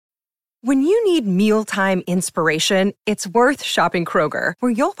When you need mealtime inspiration, it's worth shopping Kroger,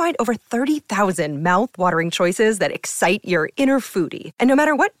 where you'll find over 30,000 mouth-watering choices that excite your inner foodie. And no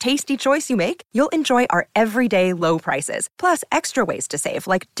matter what tasty choice you make, you'll enjoy our everyday low prices, plus extra ways to save,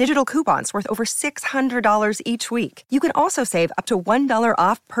 like digital coupons worth over $600 each week. You can also save up to $1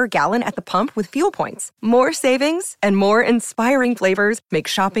 off per gallon at the pump with fuel points. More savings and more inspiring flavors make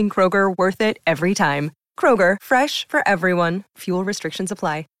shopping Kroger worth it every time. Kroger, fresh for everyone. Fuel restrictions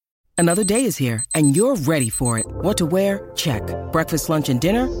apply. Another day is here, and you're ready for it. What to wear? Check. Breakfast, lunch, and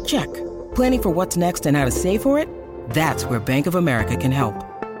dinner? Check. Planning for what's next and how to save for it? That's where Bank of America can help.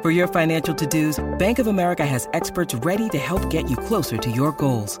 For your financial to-dos, Bank of America has experts ready to help get you closer to your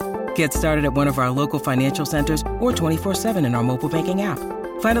goals. Get started at one of our local financial centers or 24/7 in our mobile banking app.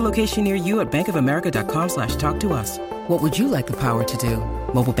 Find a location near you at bankofamerica.com/talktous. What would you like the power to do?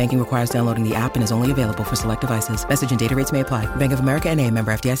 Mobile banking requires downloading the app and is only available for select devices. Message and data rates may apply. Bank of America N.A.,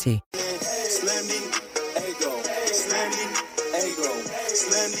 member FDIC.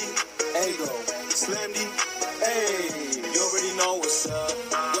 You already know what's up.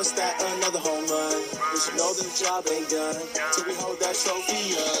 What's that? Another home run. But you know the job ain't done till we hold that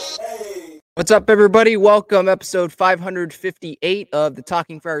trophy up. Hey. What's up, everybody? Welcome, episode 558 of the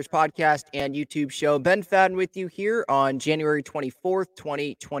Talking Friars podcast and YouTube show. Ben Fadden with you here on January 24th,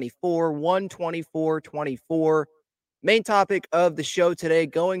 2024, 1/24/24. Main topic of the show today,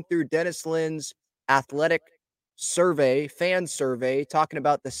 going through Dennis Lin's athletic survey, fan survey, talking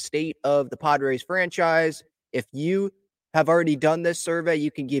about the state of the Padres franchise. If you have already done this survey,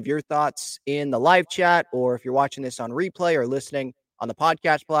 you can give your thoughts in the live chat, or if you're watching this on replay or listening on the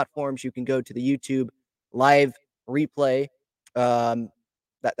podcast platforms, you can go to the YouTube live replay.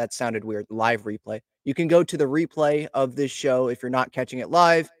 That sounded weird. Live replay. You can go to the replay of this show if you're not catching it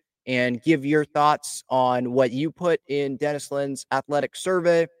live and give your thoughts on what you put in Dennis Lin's athletic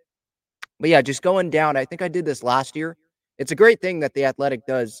survey. But yeah, just going down. I think I did this last year. It's a great thing that the Athletic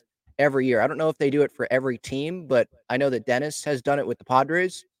does every year. I don't know if they do it for every team, but I know that Dennis has done it with the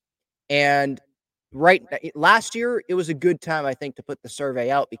Padres. And last year, it was a good time, I think, to put the survey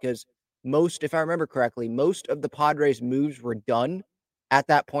out because if I remember correctly, most of the Padres moves were done at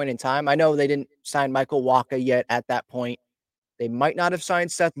that point in time. I know they didn't sign Michael Wacha yet at that point. They might not have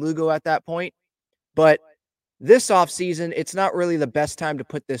signed Seth Lugo at that point, but this offseason, it's not really the best time to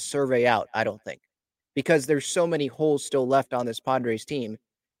put this survey out, I don't think, because there's so many holes still left on this Padres team.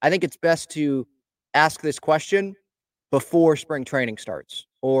 I think it's best to ask this question before spring training starts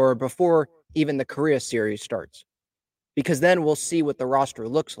or before even the Korea series starts, because then we'll see what the roster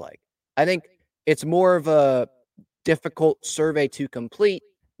looks like. I think it's more of a difficult survey to complete,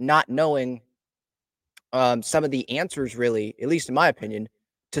 not knowing some of the answers, really, at least in my opinion,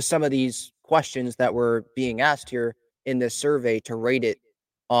 to some of these questions that were being asked here in this survey, to rate it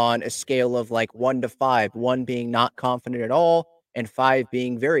on a scale of like 1 to 5, 1 being not confident at all and 5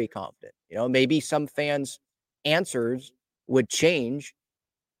 being very confident. You know, maybe some fans' answers would change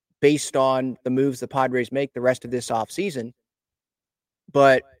based on the moves the Padres make the rest of this offseason.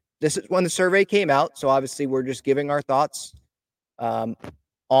 But this is when the survey came out, so obviously we're just giving our thoughts on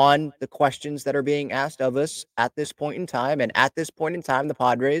the questions that are being asked of us at this point in time. And at this point in time, the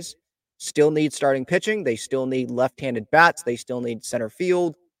Padres still need starting pitching. They still need left-handed bats. They still need center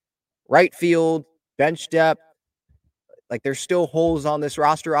field, right field, bench depth. Like, there's still holes on this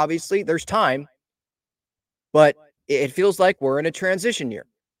roster, obviously. There's time. But it feels like we're in a transition year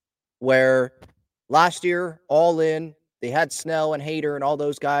where last year, all in, they had Snell and Hader and all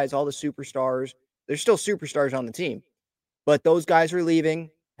those guys, all the superstars. There's still superstars on the team. But those guys are leaving,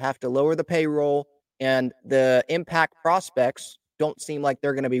 have to lower the payroll, and the impact prospects don't seem like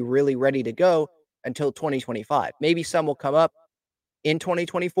they're going to be really ready to go until 2025. Maybe some will come up in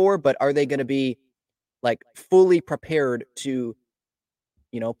 2024, but are they going to be like fully prepared to,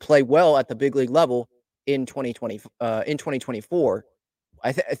 play well at the big league level in 2024?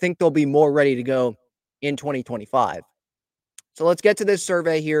 I think they'll be more ready to go in 2025. So let's get to this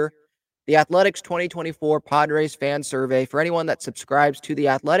survey here. The Athletics 2024 Padres fan survey. For anyone that subscribes to the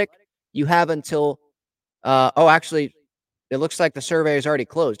Athletic, you have until, actually, it looks like the survey is already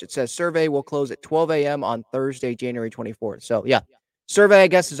closed. It says survey will close at 12 a.m. on Thursday, January 24th. So yeah, survey, I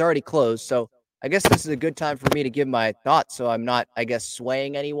guess, is already closed. So I guess this is a good time for me to give my thoughts. So I'm not, I guess,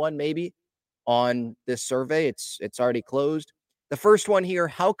 swaying anyone maybe on this survey. It's already closed. The first one here,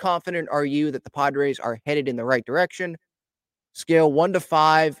 how confident are you that the Padres are headed in the right direction? Scale 1 to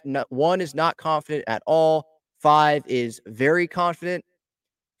 5. 1 is not confident at all. 5 is very confident.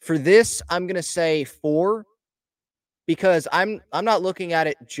 For this, I'm going to say 4, because I'm not looking at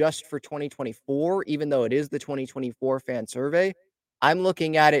it just for 2024, even though it is the 2024 fan survey. I'm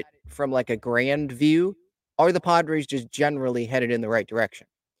looking at it from like a grand view, are the Padres just generally headed in the right direction?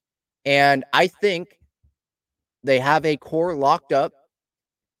 And I think they have a core locked up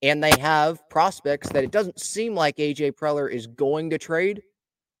and they have prospects that it doesn't seem like AJ Preller is going to trade.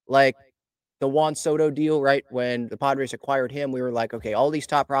 Like the Juan Soto deal, right? When the Padres acquired him, we were like, okay, all these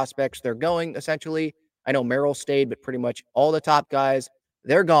top prospects, they're going essentially. I know Merrill stayed, but pretty much all the top guys,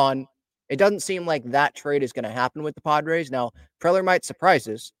 they're gone. It doesn't seem like that trade is going to happen with the Padres. Now, Preller might surprise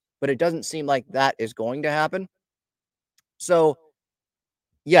us, but it doesn't seem like that is going to happen. So,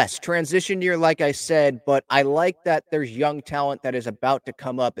 yes, transition year, like I said, but I like that there's young talent that is about to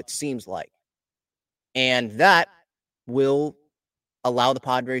come up, it seems like. And that will allow the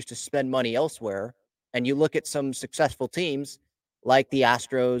Padres to spend money elsewhere. And you look at some successful teams like the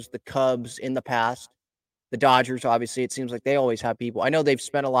Astros, the Cubs in the past, the Dodgers, obviously, it seems like they always have people. I know they've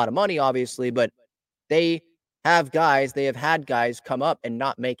spent a lot of money, obviously, but they they have had guys come up and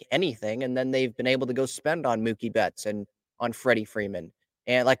not make anything. And then they've been able to go spend on Mookie Betts and on Freddie Freeman.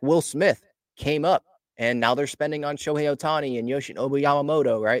 And like Will Smith came up and now they're spending on Shohei Ohtani and Yoshinobu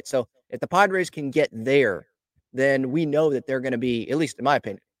Yamamoto, right? So if the Padres can get there, then we know that they're going to be, at least in my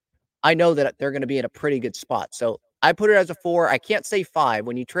opinion, I know that they're going to be in a pretty good spot. So I put it as a 4. I can't say 5.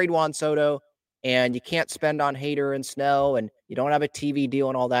 When you trade Juan Soto and you can't spend on Hader and Snell and you don't have a TV deal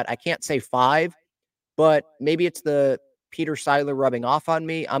and all that, I can't say 5, but maybe it's the Peter Seidler rubbing off on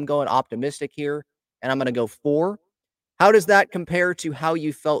me. I'm going optimistic here and I'm going to go 4. How does that compare to how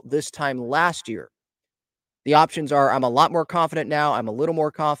you felt this time last year? The options are I'm a lot more confident now. I'm a little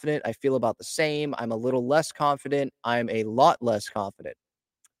more confident. I feel about the same. I'm a little less confident. I'm a lot less confident.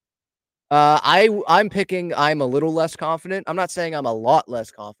 I'm picking I'm a little less confident. I'm not saying I'm a lot less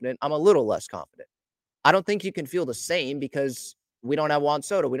confident. I'm a little less confident. I don't think you can feel the same because we don't have Juan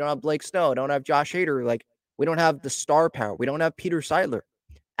Soto. We don't have Blake Snell. Don't have Josh Hader. Like we don't have the star power. We don't have Peter Seidler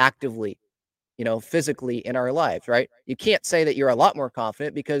actively, physically in our lives, right? You can't say that you're a lot more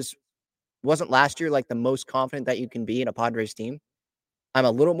confident because wasn't last year like the most confident that you can be in a Padres team? I'm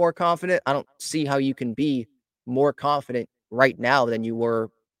a little more confident. I don't see how you can be more confident right now than you were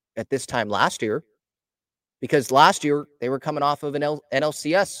at this time last year because last year they were coming off of an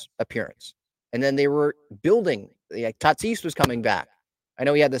NLCS appearance and then they were building. Like Tatis was coming back. I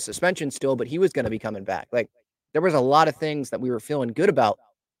know he had the suspension still, but he was going to be coming back. Like there was a lot of things that we were feeling good about.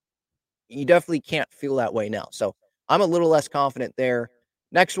 You definitely can't feel that way now. So I'm a little less confident there.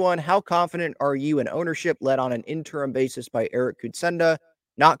 Next one, how confident are you in ownership led on an interim basis by Eric Kutsenda?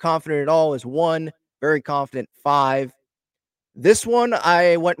 Not confident at all is 1. Very confident, 5. This one,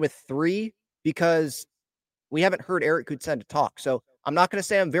 I went with 3 because we haven't heard Eric Kutsenda talk. So I'm not going to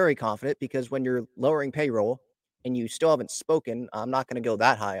say I'm very confident because when you're lowering payroll and you still haven't spoken, I'm not going to go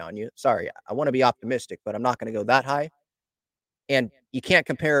that high on you. Sorry, I want to be optimistic, but I'm not going to go that high. And you can't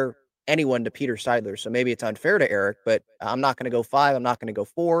compare anyone to Peter Seidler. So maybe it's unfair to Eric, but I'm not going to go 5. I'm not going to go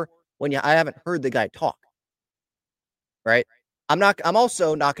 4 when I haven't heard the guy talk. Right. I'm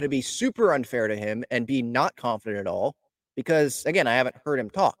also not going to be super unfair to him and be not confident at all because again, I haven't heard him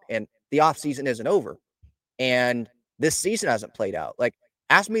talk and the offseason isn't over and this season hasn't played out. Like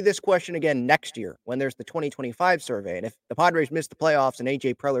ask me this question again next year when there's the 2025 survey. And if the Padres miss the playoffs and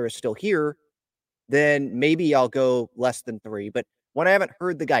AJ Preller is still here, then maybe I'll go less than 3. But when I haven't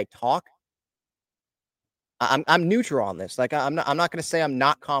heard the guy talk, I'm neutral on this. Like I'm not going to say I'm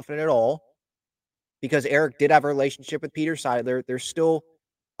not confident at all because Eric did have a relationship with Peter Seidler. There's still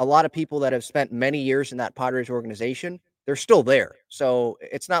a lot of people that have spent many years in that Padres organization. They're still there. So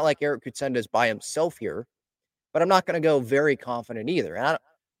it's not like Eric Kutsenda is by himself here, but I'm not going to go very confident either. And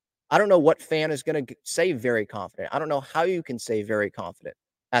I don't know what fan is going to say very confident. I don't know how you can say very confident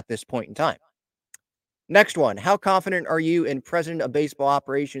at this point in time. Next one. How confident are you in President of Baseball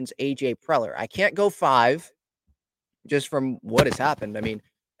Operations, AJ Preller? I can't go 5 just from what has happened. I mean,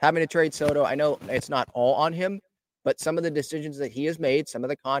 having to trade Soto, I know it's not all on him, but some of the decisions that he has made, some of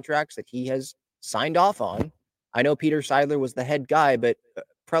the contracts that he has signed off on. I know Peter Seidler was the head guy, but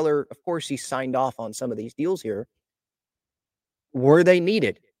Preller, of course, he signed off on some of these deals here. Were they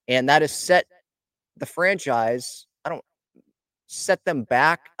needed? And that has set the franchise, set them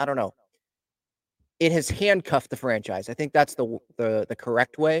back. I don't know. It has handcuffed the franchise. I think that's the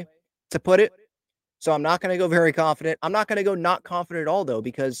correct way to put it. So I'm not going to go very confident. I'm not going to go not confident at all, though,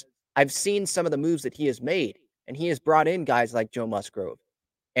 because I've seen some of the moves that he has made, and he has brought in guys like Joe Musgrove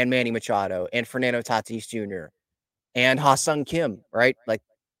and Manny Machado and Fernando Tatis Jr. and Ha-Seong Kim, right? Like,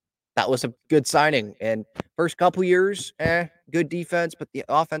 that was a good signing. And first couple years, good defense, but the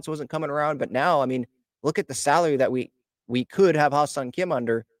offense wasn't coming around. But now, I mean, look at the salary that we could have Ha-Seong Kim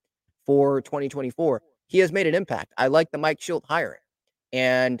under for 2024. He has made an impact. I like the Mike Schilt hiring.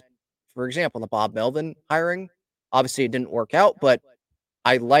 And for example, the Bob Melvin hiring. Obviously, it didn't work out, but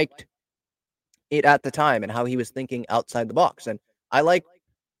I liked it at the time and how he was thinking outside the box. And I like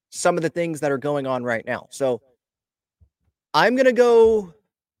some of the things that are going on right now. So I'm going to go,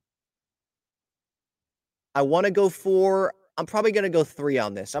 I want to go four. I'm probably going to go three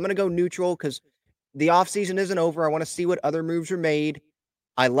on this. I'm going to go neutral because the offseason isn't over. I want to see what other moves are made.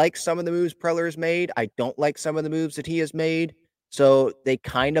 I like some of the moves Preller has made. I don't like some of the moves that he has made. So they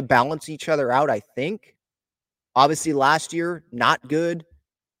kind of balance each other out, I think. Obviously, last year, not good.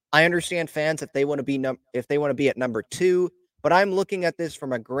 I understand fans if they want to be at number 2, but I'm looking at this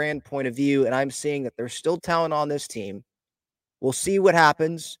from a grand point of view, and I'm seeing that there's still talent on this team. We'll see what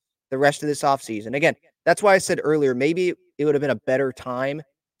happens the rest of this offseason. Again, that's why I said earlier, maybe it would have been a better time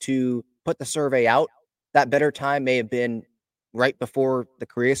to put the survey out. That better time may have been right before the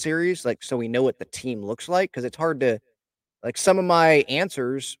Korea series, so we know what the team looks like, because it's hard to, some of my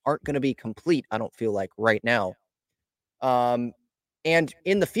answers aren't going to be complete, I don't feel like, right now. And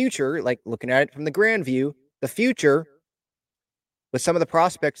in the future, looking at it from the grand view, the future with some of the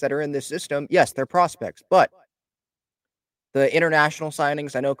prospects that are in this system, yes, they're prospects, but the international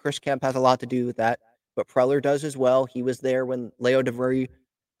signings, I know Chris Kemp has a lot to do with that, but Preller does as well. He was there when Leo DeVry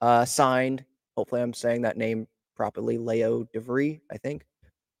signed. Hopefully I'm saying that name properly. Leo DeVry, I think.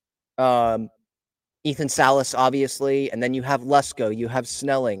 Ethan Salas, obviously, and then you have Lesko, you have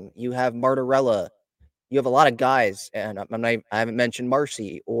Snelling, you have Martorella. You have a lot of guys, and I haven't mentioned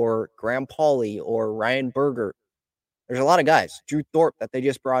Marcy or Graham Pauley or Ryan Berger. There's a lot of guys. Drew Thorpe that they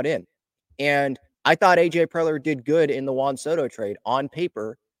just brought in. And I thought A.J. Preller did good in the Juan Soto trade on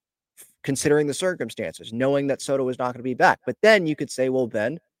paper, considering the circumstances, knowing that Soto was not going to be back. But then you could say, well,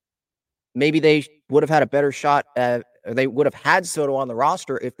 Ben, maybe they would have had a better shot or they would have had Soto on the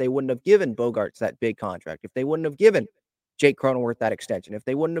roster if they wouldn't have given Bogaerts that big contract, if they wouldn't have given Jake Cronenworth that extension, if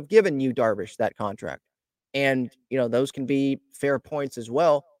they wouldn't have given Yu Darvish that contract. And, those can be fair points as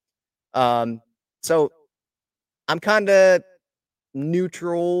well. So I'm kind of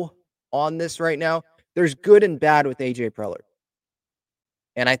neutral on this right now. There's good and bad with AJ Preller.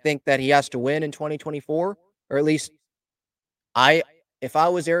 And I think that he has to win in 2024, or at least if I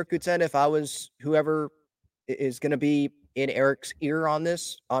was Eric Gutsen, if I was whoever is going to be in Eric's ear on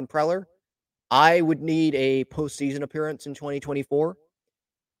this, on Preller, I would need a postseason appearance in 2024.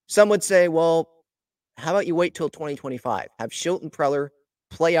 Some would say, well, how about you wait till 2025? Have Schilt and Preller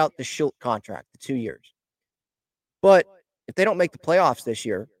play out the Schilt contract, the 2 years. But if they don't make the playoffs this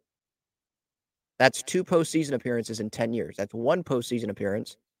year, that's 2 postseason appearances in 10 years. That's 1 postseason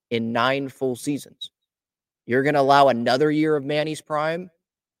appearance in 9 full seasons. You're going to allow another year of Manny's prime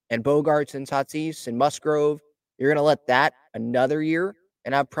and Bogaerts and Tatis and Musgrove. You're going to let that another year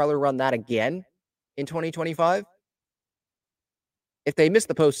and have Preller run that again in 2025? If they miss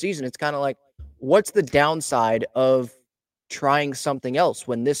the postseason, it's kind of like, what's the downside of trying something else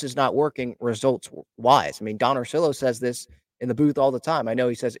when this is not working results-wise? I mean, Don Orsillo says this in the booth all the time. I know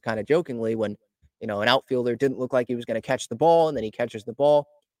he says it kind of jokingly when, an outfielder didn't look like he was going to catch the ball, and then he catches the ball.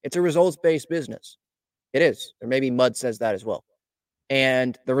 It's a results-based business. It is. Or maybe Mud says that as well.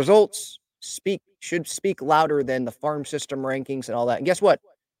 And the results should speak louder than the farm system rankings and all that. And guess what?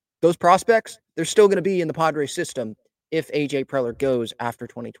 Those prospects, they're still going to be in the Padres system if A.J. Preller goes after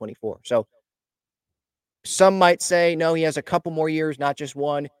 2024. So some might say, no, he has a couple more years, not just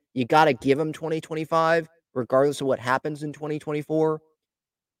one. You got to give him 2025, regardless of what happens in 2024,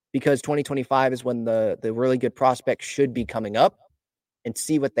 because 2025 is when the really good prospects should be coming up and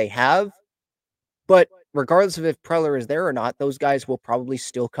see what they have. But regardless of if Preller is there or not, those guys will probably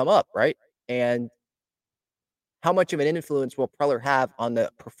still come up, right? And how much of an influence will Preller have on the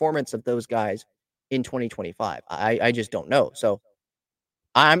performance of those guys in 2025? I just don't know. So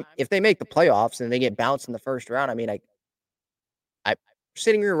if they make the playoffs and they get bounced in the first round, I mean, I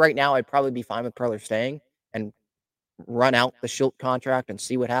sitting here right now, I'd probably be fine with Preller staying and run out the Schilt contract and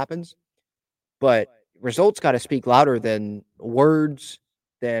see what happens. But results got to speak louder than words,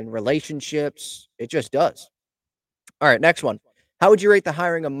 than relationships. It just does. All right, next one. How would you rate the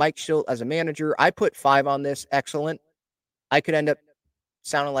hiring of Mike Schilt as a manager? I put 5 on this. Excellent. I could end up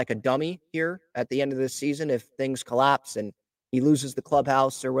sounding like a dummy here at the end of this season if things collapse and he loses the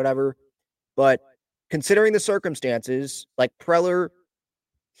clubhouse or whatever. But considering the circumstances, like Preller,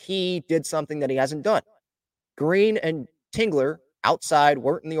 he did something that he hasn't done. Green and Tingler outside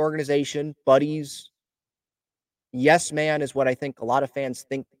weren't in the organization, buddies. Yes, man is what I think a lot of fans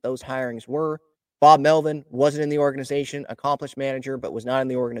think those hirings were. Bob Melvin wasn't in the organization, accomplished manager, but was not in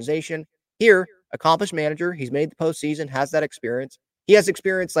the organization. Here, accomplished manager, he's made the postseason, has that experience. He has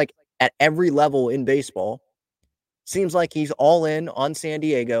experience at every level in baseball. Seems like he's all in on San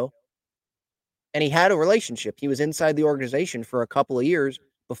Diego. And he had a relationship. He was inside the organization for a couple of years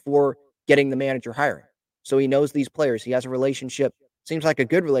before getting the manager hiring. So he knows these players. He has a relationship, seems like a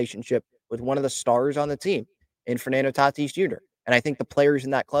good relationship with one of the stars on the team in Fernando Tatis Jr. And I think the players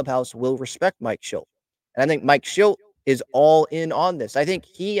in that clubhouse will respect Mike Schilt. And I think Mike Schilt is all in on this. I think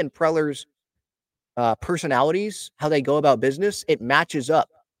he and Preller's personalities, how they go about business, it matches up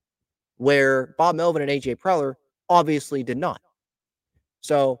where Bob Melvin and AJ Preller obviously did not.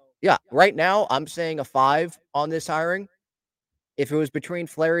 So, yeah, right now I'm saying a 5 on this hiring. If it was between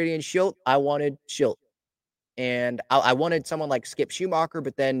Flaherty and Schilt, I wanted Schilt. And I wanted someone like Skip Schumacher,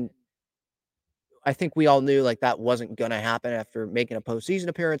 but then I think we all knew like that wasn't going to happen after making a postseason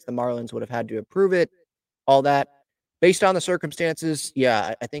appearance. The Marlins would have had to approve it, all that. Based on the circumstances,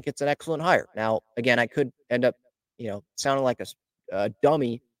 yeah, I think it's an excellent hire. Now, again, I could end up, sounding like a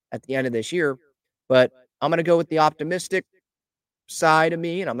dummy at the end of this year, but I'm going to go with the optimistic side of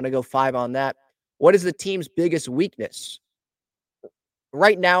me, and I'm going to go 5 on that. What is the team's biggest weakness?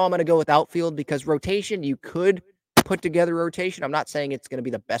 Right now, I'm going to go with outfield because rotation, you could put together a rotation. I'm not saying it's going to be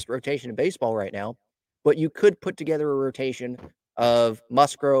the best rotation in baseball right now, but you could put together a rotation of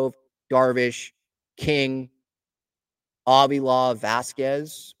Musgrove, Darvish, King, Avila,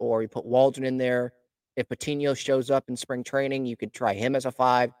 Vasquez, or you put Waldron in there. If Patino shows up in spring training, you could try him as a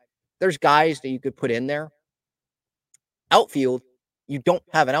 5. There's guys that you could put in there. Outfield, you don't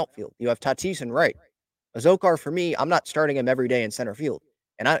have an outfield. You have Tatis and Wright. Azokar, for me, I'm not starting him every day in center field.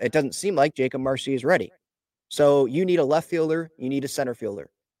 And it doesn't seem like Jacob Marcy is ready. So you need a left fielder. You need a center fielder.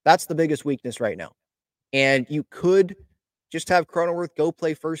 That's the biggest weakness right now. And you could just have Cronenworth go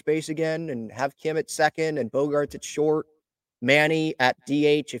play first base again and have Kim at second and Bogarts at short. Manny at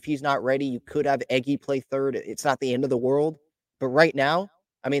DH. If he's not ready, you could have Eggy play third. It's not the end of the world. But right now,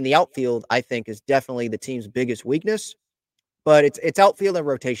 I mean, the outfield, I think, is definitely the team's biggest weakness. But it's outfield and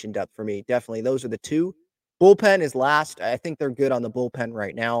rotation depth for me. Definitely. Those are the two. Bullpen is last. I think they're good on the bullpen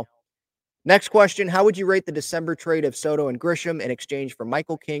right now. Next question. How would you rate the December trade of Soto and Grisham in exchange for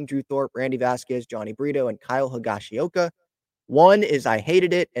Michael King, Drew Thorpe, Randy Vasquez, Johnny Brito, and Kyle Higashioka? 1 is I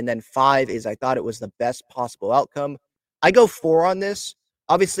hated it, and then 5 is I thought it was the best possible outcome. I go 4 on this.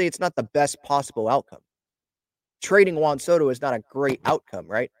 Obviously, it's not the best possible outcome. Trading Juan Soto is not a great outcome,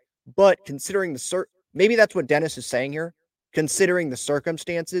 right? But considering maybe that's what Dennis is saying here. Considering the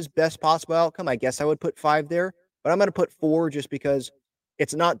circumstances, best possible outcome, I guess I would put 5 there. But I'm going to put 4 just because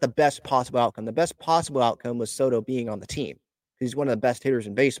it's not the best possible outcome. The best possible outcome was Soto being on the team. He's one of the best hitters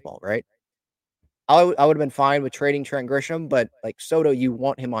in baseball, right? I would have been fine with trading Trent Grisham, but like Soto, you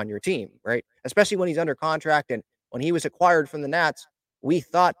want him on your team, right? Especially when he's under contract. And when he was acquired from the Nats, we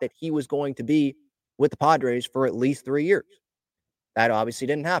thought that he was going to be with the Padres for at least 3 years. That obviously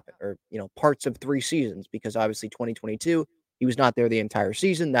didn't happen, or, parts of 3 seasons, because obviously 2022, he was not there the entire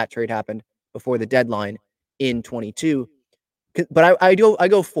season. That trade happened before the deadline in 22. But I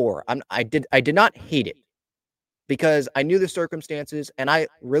go 4. I did not hate it because I knew the circumstances and I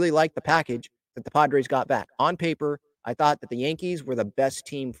really liked the package that the Padres got back. On paper, I thought that the Yankees were the best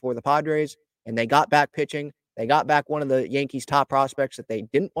team for the Padres, and they got back pitching. They got back one of the Yankees' top prospects that they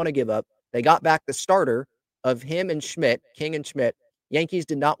didn't want to give up. They got back the starter of him and Schmidt, King and Schmidt. Yankees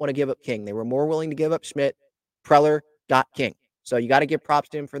did not want to give up King. They were more willing to give up Schmidt. Preller got King. So you got to give props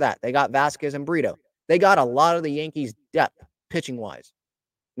to him for that. They got Vasquez and Brito. They got a lot of the Yankees' depth pitching-wise.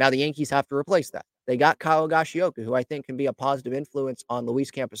 Now the Yankees have to replace that. They got Kyle Higashioka, who I think can be a positive influence on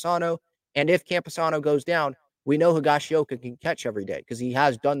Luis Campusano. And if Campusano goes down, we know Higashioka can catch every day because he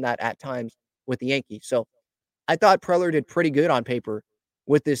has done that at times with the Yankees. So I thought Preller did pretty good on paper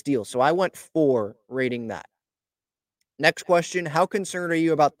with this deal. So I went 4 rating that. Next question. How concerned are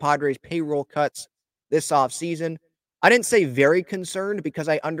you about Padres payroll cuts this offseason? I didn't say very concerned because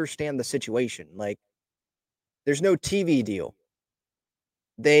I understand the situation. Like, there's no TV deal.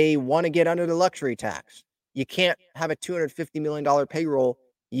 They want to get under the luxury tax. You can't have a $250 million payroll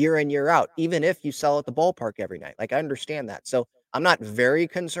year in, year out, even if you sell at the ballpark every night. Like, I understand that. So I'm not very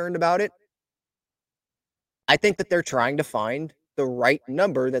concerned about it. I think that they're trying to find the right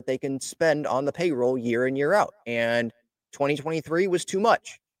number that they can spend on the payroll year in, year out. And 2023 was too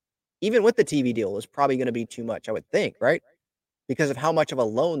much. Even with the TV deal, it was probably going to be too much, I would think, right? Because of how much of a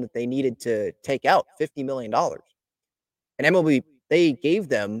loan that they needed to take out, $50 million. And MLB, they gave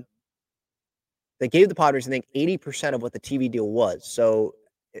the Padres, I think, 80% of what the TV deal was. So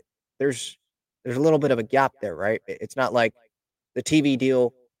there's a little bit of a gap there, right? It's not like the TV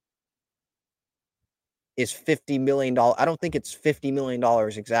deal is $50 million. I don't think it's $50 million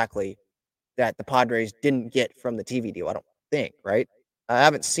exactly that the Padres didn't get from the TV deal. I don't think, right? I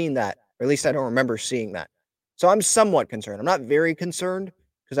haven't seen that, or at least I don't remember seeing that. So I'm somewhat concerned. I'm not very concerned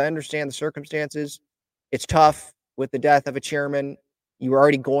because I understand the circumstances. It's tough with the death of a chairman. You were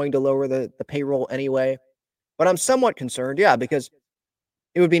already going to lower the payroll anyway. But I'm somewhat concerned, yeah, because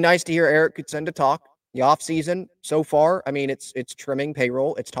it would be nice to hear Eric Kutsenda talk. The offseason so far, I mean, it's trimming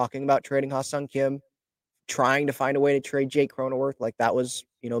payroll. It's talking about trading Ha-Sung Kim, trying to find a way to trade Jake Cronenworth, like that was,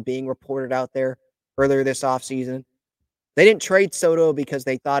 being reported out there earlier this offseason. They didn't trade Soto because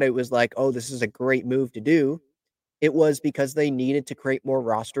they thought it was like, oh, this is a great move to do. It was because they needed to create more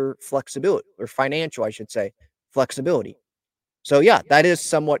roster flexibility, or financial, I should say, flexibility. So, yeah, that is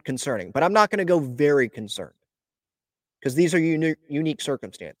somewhat concerning, but I'm not going to go very concerned because these are unique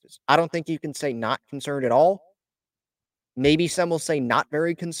circumstances. I don't think you can say not concerned at all. Maybe some will say not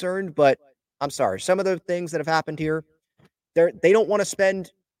very concerned, but I'm sorry. Some of the things that have happened here, they don't want to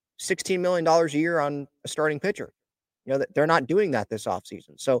spend $16 million a year on a starting pitcher. They're not doing that this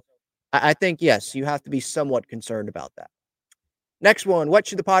offseason. So I think, yes, you have to be somewhat concerned about that. Next one, what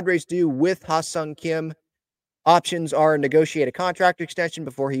should the Padres do with Ha-Sung Kim? Options are negotiate a contract extension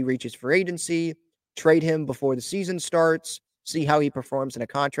before he reaches free agency, trade him before the season starts, see how he performs in a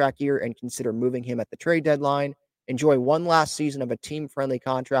contract year, and consider moving him at the trade deadline, enjoy one last season of a team-friendly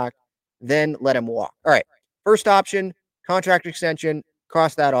contract, then let him walk. All right, first option, contract extension,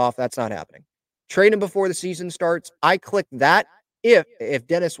 cross that off. That's not happening. Trade him before the season starts. I click that if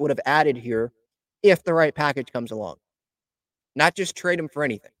Dennis would have added here, if the right package comes along. Not just trade him for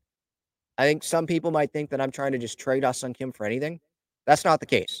anything. I think some people might think that I'm trying to just trade Ha-Sung Kim for anything. That's not the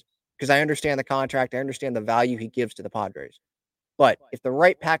case because I understand the contract. I understand the value he gives to the Padres. But if the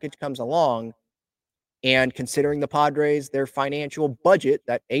right package comes along, and considering the Padres, their financial budget,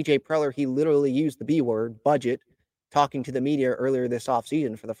 that AJ Preller, he literally used the B word, budget, talking to the media earlier this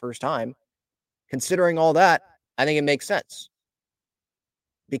offseason for the first time. Considering all that, I think it makes sense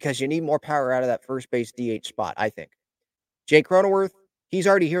because you need more power out of that first base DH spot, I think. Jake Cronenworth, he's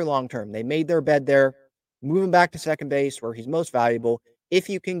already here long term. They made their bed there. Move him back to second base where he's most valuable. If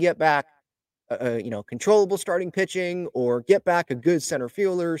you can get back, controllable starting pitching or get back a good center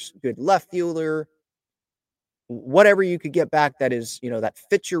fielder, good left fielder, whatever you could get back that is, that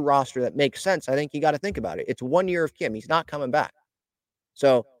fits your roster, that makes sense, I think you got to think about it. It's 1 year of Kim. He's not coming back.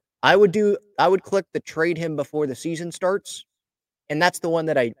 So I would click the trade him before the season starts. And that's the one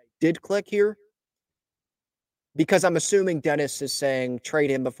that I did click here because I'm assuming Dennis is saying trade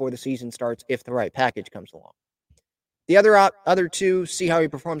him before the season starts if the right package comes along. The other two, see how he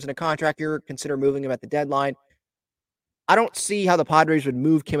performs in a contract year, consider moving him at the deadline. I don't see how the Padres would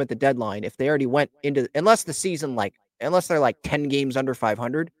move Kim at the deadline if they already went into, unless they're like 10 games under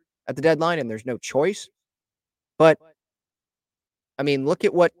 500 at the deadline and there's no choice. But, I mean, look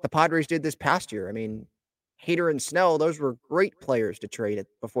at what the Padres did this past year. I mean, Hader and Snell, those were great players to trade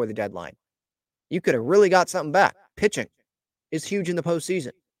before the deadline. You could have really got something back. Pitching is huge in the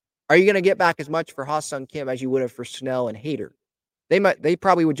postseason. Are you going to get back as much for Ha-Sung Kim as you would have for Snell and Hader? They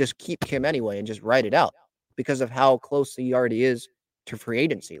probably would just keep Kim anyway and just write it out because of how close he already is to free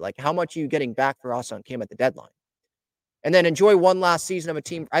agency. Like, how much are you getting back for Ha-Sung Kim at the deadline? And then enjoy one last season of a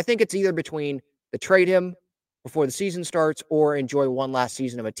team. I think it's either between the trade him before the season starts or enjoy one last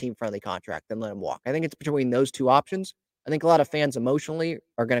season of a team-friendly contract, then let him walk. I think it's between those two options. I think a lot of fans emotionally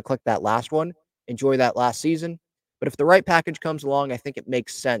are going to click that last one, enjoy that last season. But if the right package comes along, I think it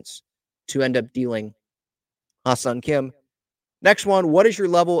makes sense to end up dealing Ha-Sung Kim. Next one, what is your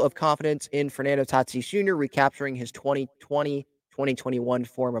level of confidence in Fernando Tatis Jr. recapturing his 2020-2021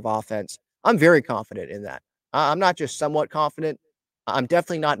 form of offense? I'm very confident in that. I'm not just somewhat confident. I'm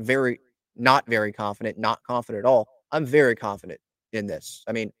definitely not very confident, not confident at all. I'm very confident in this.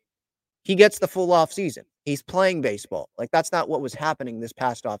 I mean, he gets the full off season. He's playing baseball. Like, that's not what was happening this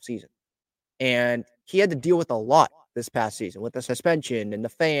past off season. And he had to deal with a lot this past season with the suspension and the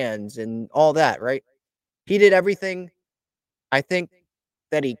fans and all that, right? He did everything, I think,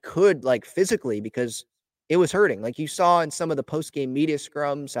 that he could, like, physically, because it was hurting. Like, you saw in some of the post-game media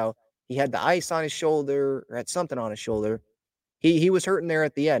scrums how he had the ice on his shoulder or had something on his shoulder. He was hurting there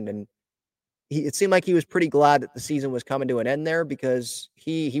at the end, and it seemed like he was pretty glad that the season was coming to an end there because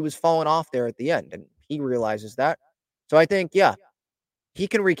he was falling off there at the end, and he realizes that. So I think, yeah, he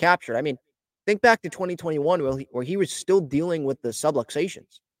can recapture it. I mean, think back to 2021 where he was still dealing with the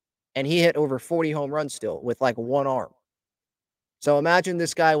subluxations, and he hit over 40 home runs still with like one arm. So imagine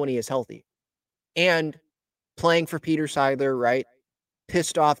this guy when he is healthy and playing for Peter Seidler, right?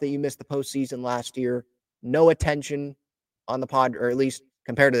 Pissed off that you missed the postseason last year. No attention on the pod, or at least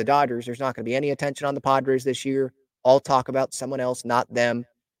compared to the Dodgers, there's not going to be any attention on the Padres this year. All talk about someone else, not them.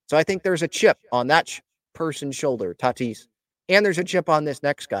 So I think there's a chip on that person's shoulder, Tatis. And there's a chip on this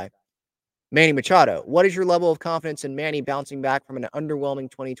next guy. Manny Machado, what is your level of confidence in Manny bouncing back from an underwhelming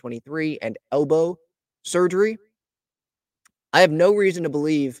 2023 and elbow surgery? I have no reason to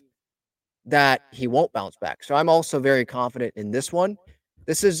believe that he won't bounce back. So I'm also very confident in this one.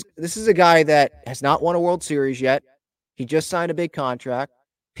 This is a guy that has not won a World Series yet. He just signed a big contract.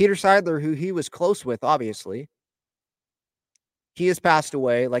 Peter Seidler, who he was close with, obviously, he has passed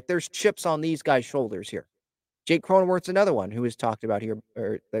away. Like, there's chips on these guys' shoulders here. Jake Cronenworth's another one who is talked about here,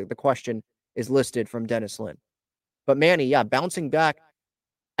 or the question is listed from Dennis Lynn. But Manny, yeah, bouncing back.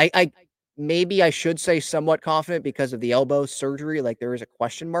 I maybe I should say somewhat confident because of the elbow surgery. Like, there is a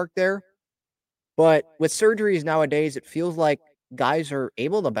question mark there. But with surgeries nowadays, it feels like guys are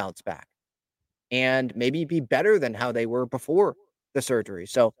able to bounce back and maybe be better than how they were before the surgery.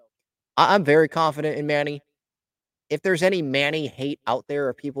 So I'm very confident in Manny. If there's any Manny hate out there,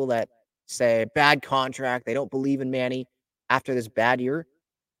 or people that say bad contract, they don't believe in Manny after this bad year,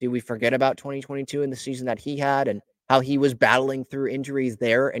 do we forget about 2022 and the season that he had and how he was battling through injuries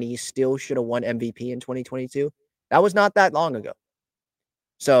there and he still should have won MVP in 2022? That was not that long ago.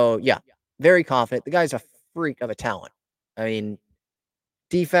 So, yeah, very confident. The guy's a freak of a talent. I mean,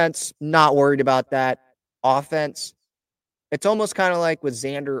 defense, not worried about that. Offense, it's almost kind of like with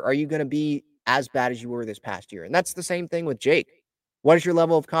Xander, are you going to be as bad as you were this past year? And that's the same thing with Jake. What is your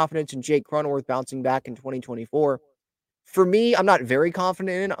level of confidence in Jake Cronenworth bouncing back in 2024? For me, I'm not very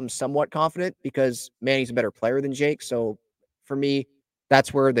confident in it. I'm somewhat confident because Manny's a better player than Jake. So for me,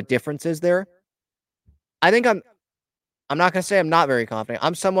 that's where the difference is there. I think I'm not going to say I'm not very confident.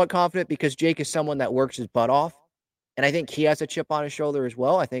 I'm somewhat confident because Jake is someone that works his butt off. And I think he has a chip on his shoulder as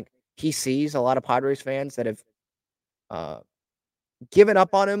well. I think he sees a lot of Padres fans that have uh, given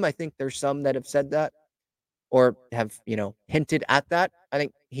up on him. I think there's some that have said that or have, hinted at that. I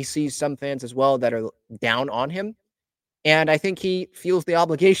think he sees some fans as well that are down on him. And I think he feels the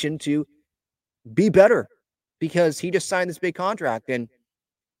obligation to be better because he just signed this big contract. And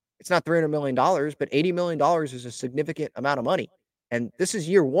it's not $300 million, but $80 million is a significant amount of money. And this is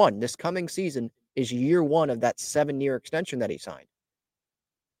year one. This coming season is year one of that 7-year extension that he signed.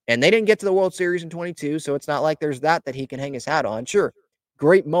 And they didn't get to the World Series in 22, so it's not like there's that he can hang his hat on. Sure,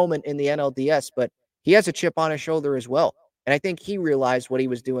 great moment in the NLDS, but he has a chip on his shoulder as well. And I think he realized what he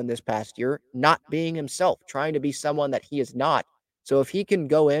was doing this past year, not being himself, trying to be someone that he is not. So if he can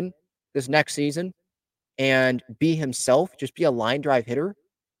go in this next season and be himself, just be a line drive hitter,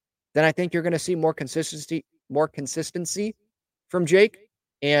 then I think you're going to see more consistency from Jake.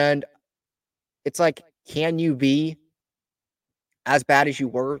 And it's like, can you be as bad as you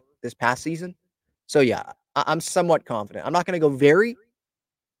were this past season? So yeah, I'm somewhat confident. I'm not going to go very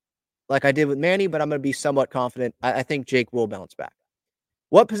like I did with Manny, but I'm going to be somewhat confident. I think Jake will bounce back.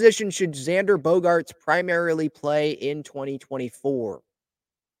 What position should Xander Bogaerts primarily play in 2024?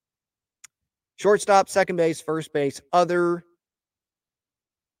 Shortstop, second base, first base, other.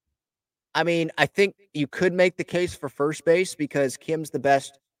 I mean, I think you could make the case for first base because Kim's the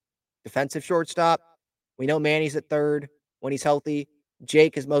best defensive shortstop. We know Manny's at third when he's healthy.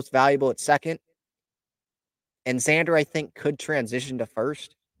 Jake is most valuable at second. And Xander, I think, could transition to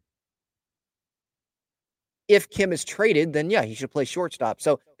first. If Kim is traded, then yeah, he should play shortstop.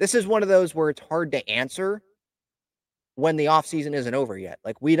 So this is one of those where it's hard to answer when the offseason isn't over yet.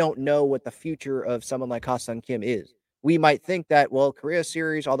 Like, we don't know what the future of someone like Ha-Seong Kim is. We might think that, well, Korea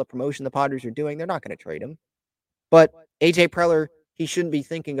Series, all the promotion the Padres are doing, they're not going to trade him. But AJ Preller, he shouldn't be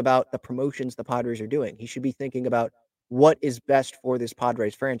thinking about the promotions the Padres are doing. He should be thinking about what is best for this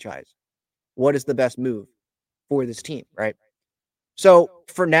Padres franchise. What is the best move for this team, right? So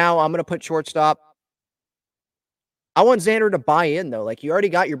for now, I'm going to put shortstop. I want Xander to buy in, though. Like, you already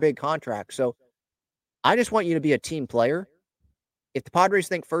got your big contract. So I just want you to be a team player. If the Padres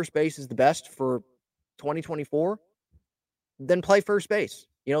think first base is the best for 2024, then play first base.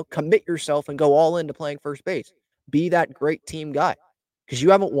 Commit yourself and go all into playing first base. Be that great team guy. Because you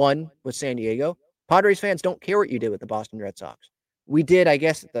haven't won with San Diego. Padres fans don't care what you did with the Boston Red Sox. We did, I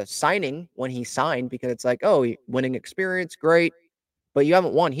guess, the signing when he signed because it's like, oh, winning experience, great. But you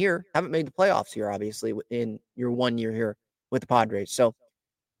haven't won here, haven't made the playoffs here, obviously, in your 1 year here with the Padres. So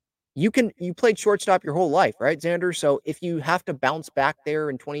you played shortstop your whole life, right, Xander? So if you have to bounce back there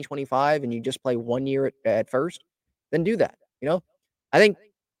in 2025 and you just play 1 year at first, then do that. I think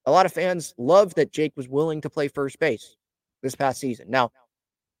a lot of fans love that Jake was willing to play first base this past season. Now,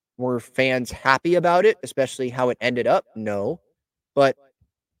 were fans happy about it, especially how it ended up? No. But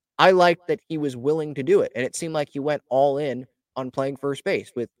I liked that he was willing to do it. And it seemed like he went all in on playing first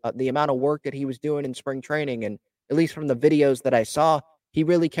base with the amount of work that he was doing in spring training. And at least from the videos that I saw, he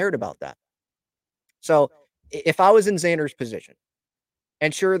really cared about that. So if I was in Xander's position,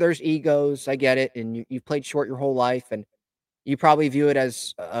 And sure, there's egos. I get it. And you've played short your whole life, and you probably view it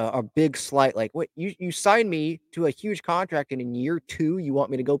as a big slight. Like, what, you signed me to a huge contract, and in year 2, you want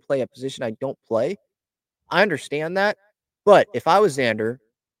me to go play a position I don't play? I understand that. But if I was Xander,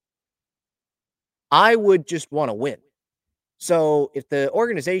 I would just want to win. So if the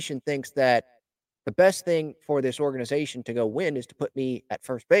organization thinks that the best thing for this organization to go win is to put me at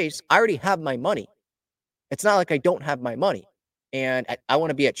first base, I already have my money. It's not like I don't have my money. And I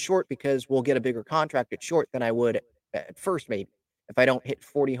want to be at short because we'll get a bigger contract at short than I would at first, maybe, if I don't hit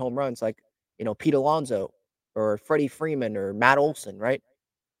 40 home runs like, Pete Alonso or Freddie Freeman or Matt Olson, right?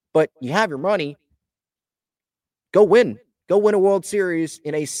 But you have your money, go win. Go win a World Series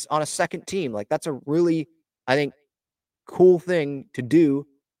on a second team. Like, that's a really, I think, cool thing to do,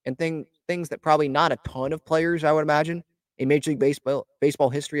 and things that probably not a ton of players, I would imagine, in Major League baseball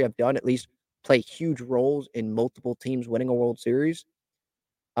history have done, at least play huge roles in multiple teams winning a World Series.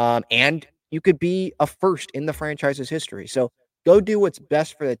 And you could be a first in the franchise's history. So go do what's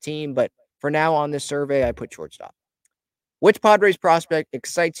best for the team. But for now on this survey, I put shortstop. Which Padres prospect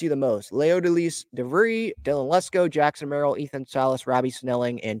excites you the most? Leo DeLeese, DeVry, Dylan Lesko, Jackson Merrill, Ethan Salas, Robbie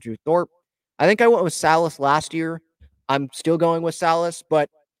Snelling, and Drew Thorpe. I think I went with Salas last year. I'm still going with Salas, but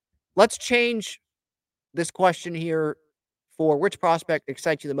let's change this question here for which prospect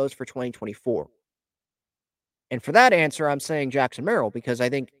excites you the most for 2024. And for that answer, I'm saying Jackson Merrill, because I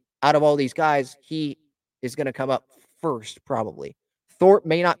think out of all these guys, he is going to come up first, probably. Thorpe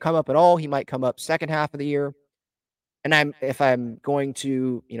may not come up at all. He might come up second half of the year. And if I'm going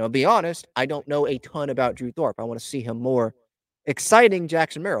to, be honest, I don't know a ton about Drew Thorpe. I want to see him more. Exciting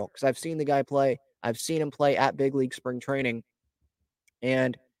Jackson Merrill, because I've seen the guy play. I've seen him play at big league spring training,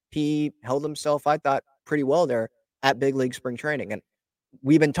 and he held himself, I thought, pretty well there at big league spring training. And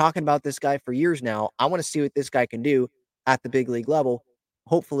we've been talking about this guy for years now. I want to see what this guy can do at the big league level.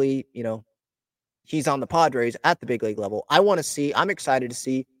 Hopefully, he's on the Padres at the big league level. I'm excited to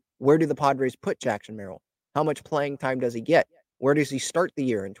see, where do the Padres put Jackson Merrill? How much playing time does he get? Where does he start the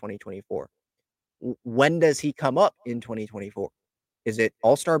year in 2024? When does he come up in 2024? Is it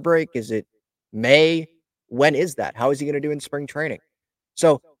All-Star break? Is it May? When is that? How is he going to do in spring training?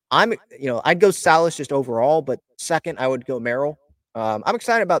 So I'd go Salas just overall, but second, I would go Merrill. I'm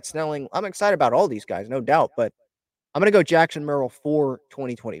excited about Snelling. I'm excited about all these guys, no doubt, but I'm going to go Jackson Merrill for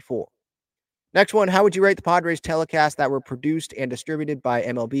 2024. Next one, how would you rate the Padres telecasts that were produced and distributed by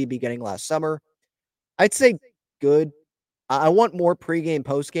MLB beginning last summer? I'd say good. I want more pregame,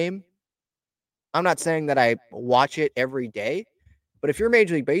 postgame. I'm not saying that I watch it every day, but if you're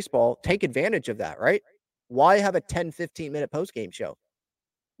Major League Baseball, take advantage of that, right? Why have a 10, 15-minute postgame show?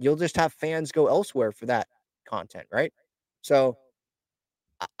 You'll just have fans go elsewhere for that content, right? So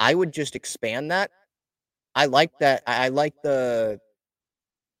I would just expand that. I like that. I like the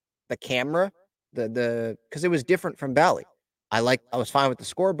camera, because it was different from Bally. I was fine with the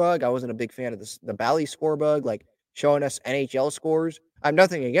score bug. I wasn't a big fan of the Bally score bug, like showing us NHL scores. I have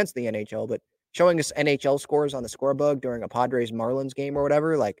nothing against the NHL, but showing us NHL scores on the score bug during a Padres Marlins game or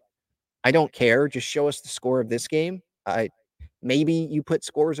whatever, like, I don't care. Just show us the score of this game. Maybe you put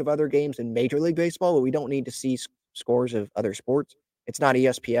scores of other games in Major League Baseball, but we don't need to see scores of other sports. It's not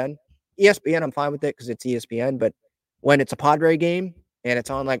ESPN. ESPN, I'm fine with it because it's ESPN, but when it's a Padre game and it's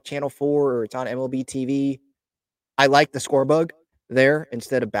on like Channel 4 or it's on MLB TV, I like the score bug there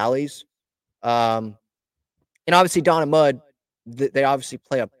instead of Bally's. And obviously Don and Mud, they obviously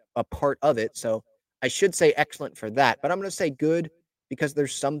play a part of it. So I should say excellent for that, but I'm going to say good because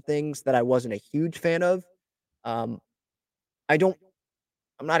there's some things that I wasn't a huge fan of. I'm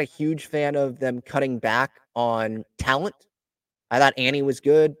not a huge fan of them cutting back on talent. I thought Annie was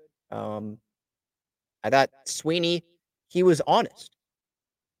good. I thought Sweeney, he was honest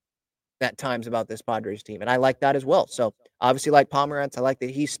at times about this Padres team, and I like that as well. So obviously, like Pomerantz, I like that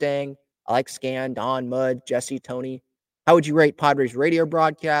he's staying. I like Scan, Don, Mud, Jesse, Tony. How would you rate Padres radio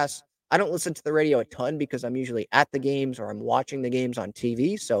broadcasts? I don't listen to the radio a ton because I'm usually at the games or I'm watching the games on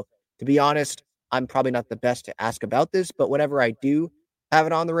TV. So to be honest, I'm probably not the best to ask about this, but whenever I do have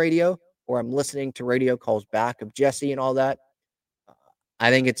it on the radio or I'm listening to radio calls back of Jesse and all that, I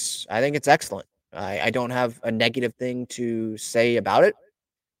think it's excellent. I don't have a negative thing to say about it.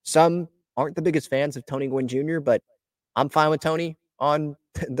 Some aren't the biggest fans of Tony Gwynn Jr., but I'm fine with Tony on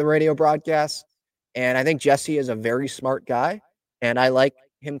the radio broadcast. And I think Jesse is a very smart guy, and I like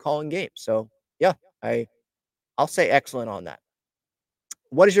him calling games. So, yeah, I'll say excellent on that.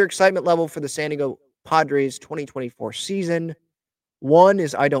 What is your excitement level for the San Diego Padres 2024 season? 1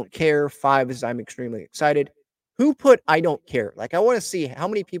 is I don't care. 5 is I'm extremely excited. Who put I don't care? Like, I want to see how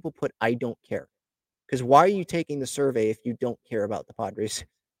many people put I don't care. Because why are you taking the survey if you don't care about the Padres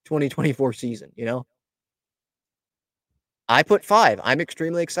 2024 season, you know? I put 5. I'm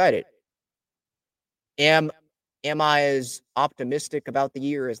extremely excited. Am I as optimistic about the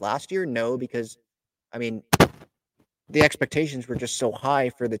year as last year? No, because I mean, the expectations were just so high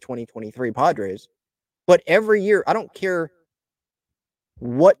for the 2023 Padres. But every year, I don't care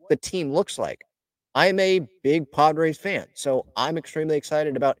what the team looks like. I'm a big Padres fan, so I'm extremely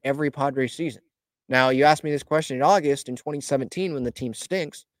excited about every Padres season. Now, you asked me this question in August in 2017 when the team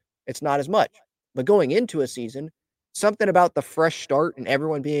stinks, it's not as much. But going into a season, something about the fresh start and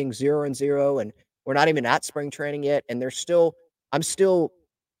everyone being 0-0, and we're not even at spring training yet, and I'm still,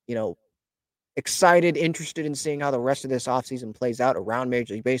 you know, excited, interested in seeing how the rest of this offseason plays out around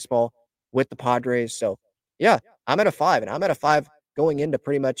Major League Baseball with the Padres. So, yeah, I'm at a 5, and I'm at a 5 going into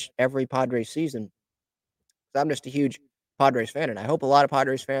pretty much every Padres season. I'm just a huge Padres fan, and I hope a lot of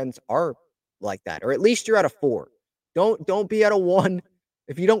Padres fans are like that, or at least you're at a 4. Don't be at a 1.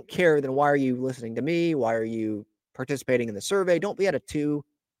 If you don't care, then why are you listening to me? Why are you participating in the survey? Don't be at a 2.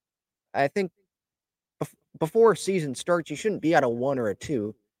 I think before season starts, you shouldn't be at a 1 or a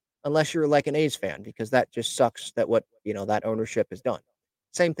 2 unless you're like an A's fan, because that just sucks that what, that ownership has done.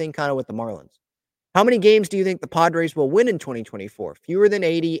 Same thing kind of with the Marlins. How many games do you think the Padres will win in 2024? Fewer than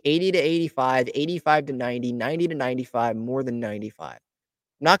 80, 80 to 85, 85 to 90, 90 to 95, more than 95.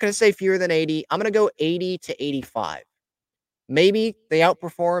 I'm not going to say fewer than 80. I'm going to go 80 to 85. Maybe they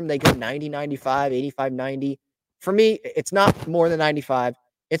outperform, they go 90, 95, 85, 90. For me, it's not more than 95.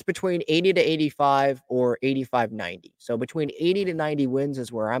 It's between 80 to 85 or 85, 90. So between 80 to 90 wins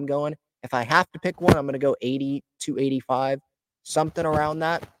is where I'm going. If I have to pick one, I'm going to go 80 to 85, something around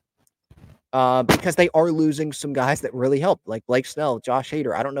that. Because they are losing some guys that really help, like Blake Snell, Josh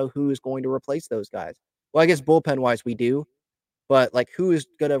Hader. I don't know who is going to replace those guys. Well, I guess bullpen-wise we do, but, like, who is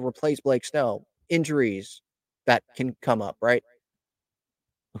going to replace Blake Snell? Injuries that can come up, right?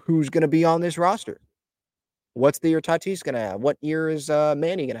 Who's going to be on this roster? What's the year Tatis going to have? What year is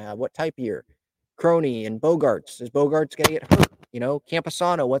Manny going to have? What type year? Crony and Bogarts. Is Bogarts going to get hurt?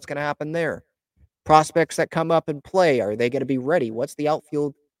 Camposano, what's going to happen there? Prospects that come up and play, are they going to be ready? What's the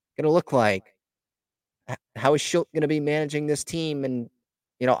outfield going to look like? How is Schilt going to be managing this team? And,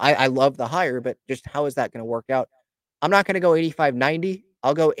 I love the hire, but just how is that going to work out? I'm not going to go 85, 90.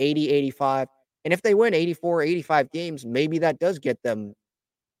 I'll go 80, 85. And if they win 84, 85 games, maybe that does get them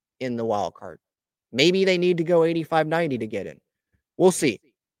in the wild card. Maybe they need to go 85, 90 to get in. We'll see.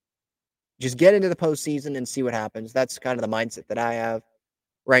 Just get into the postseason and see what happens. That's kind of the mindset that I have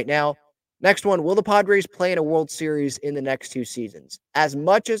right now. Next one, will the Padres play in a World Series in the next 2 seasons? As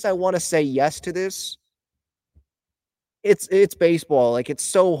much as I want to say yes to this, it's baseball. Like, it's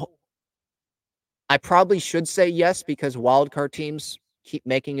so, I probably should say yes because wildcard teams keep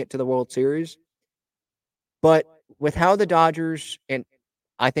making it to the World Series. But with how the Dodgers, and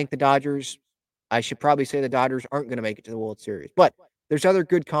I think the Dodgers, I should probably say the Dodgers aren't going to make it to the World Series. But there's other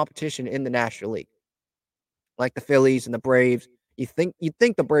good competition in the National League, like the Phillies and the Braves. You'd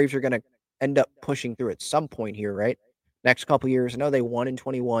think the Braves are going to end up pushing through at some point here, right? Next couple years. I know they won in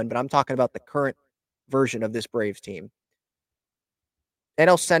 21, but I'm talking about the current version of this Braves team.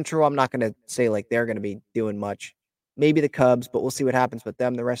 NL Central, I'm not going to say like they're going to be doing much. Maybe the Cubs, but we'll see what happens with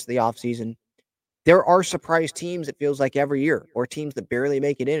them the rest of the offseason. There are surprise teams, it feels like, every year, or teams that barely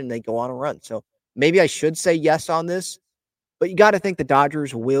make it in and they go on a run. So maybe I should say yes on this, but you got to think the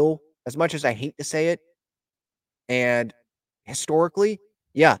Dodgers will, as much as I hate to say it. And historically,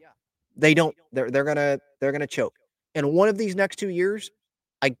 yeah, they don't. They're gonna choke. And one of these next 2 years,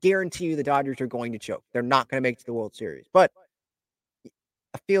 I guarantee you the Dodgers are going to choke. They're not going to make it to the World Series, but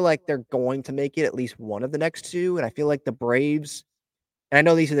I feel like they're going to make it at least one of the next 2. And I feel like the Braves, and I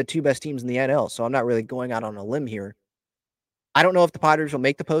know these are the 2 best teams in the NL, so I'm not really going out on a limb here. I don't know if the Padres will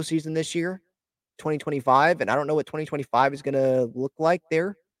make the postseason this year, 2025, and I don't know what 2025 is going to look like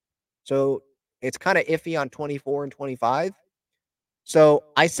there. So it's kind of iffy on 24 and 25. So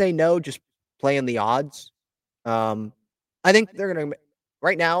I say no, just playing the odds. I think they're going to,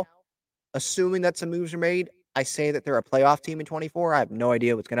 right now, assuming that some moves are made, I say that they're a playoff team in 24. I have no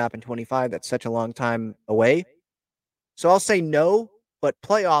idea what's going to happen in 25. That's such a long time away. So I'll say no, but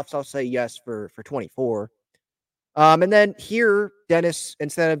playoffs, I'll say yes for 24. And then here, Dennis,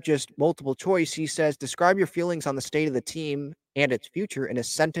 instead of just multiple choice, he says, describe your feelings on the state of the team and its future in a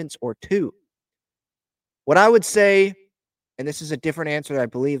sentence or 2. What I would say, and this is a different answer, I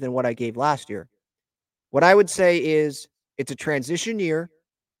believe, than what I gave last year. What I would say is it's a transition year.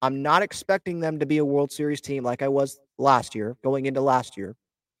 I'm not expecting them to be a World Series team like I was last year, going into last year.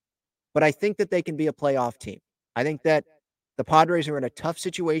 But I think that they can be a playoff team. I think that the Padres are in a tough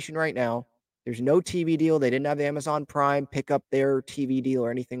situation right now. There's no TV deal. They didn't have Amazon Prime pick up their TV deal or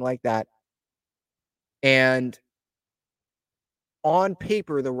anything like that. And on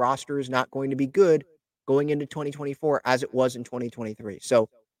paper, the roster is not going to be good going into 2024 as it was in 2023. So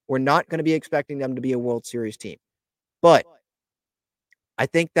we're not going to be expecting them to be a World Series team. But I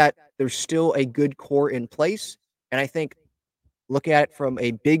think that there's still a good core in place. And I think looking at it from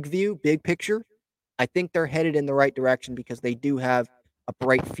a big view, big picture, I think they're headed in the right direction because they do have a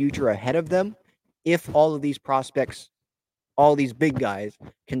bright future ahead of them if all of these prospects, all these big guys,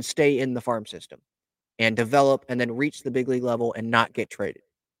 can stay in the farm system and develop and then reach the big league level and not get traded.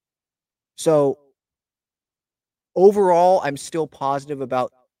 So overall, I'm still positive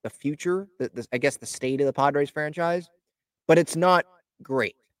about the future, I guess the state of the Padres franchise, but it's not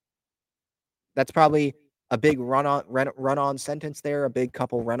great. That's probably a big run-on sentence there, a big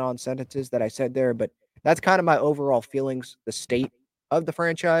couple run-on sentences that I said there, but that's kind of my overall feelings, the state of the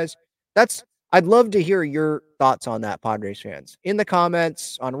franchise. I'd love to hear your thoughts on that, Padres fans. In the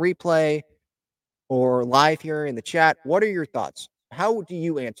comments, on replay, or live here in the chat, what are your thoughts? How do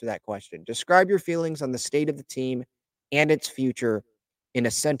you answer that question? Describe your feelings on the state of the team and its future in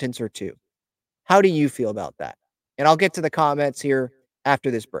a sentence or two. How do you feel about that? And I'll get to the comments here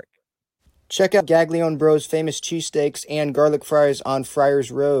after this break. Check out Gaglione Bros' famous cheesesteaks and garlic fries on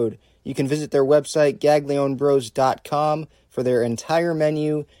Friars Road. You can visit their website, gaglionebros.com, for their entire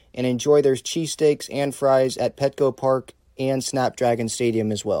menu and enjoy their cheesesteaks and fries at Petco Park and Snapdragon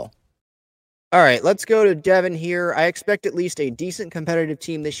Stadium as well. All right, let's go to Devin here. I expect at least a decent competitive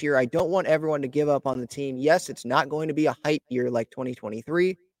team this year. I don't want everyone to give up on the team. Yes, it's not going to be a hype year like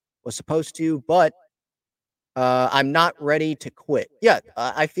 2023 was supposed to, but I'm not ready to quit. Yeah,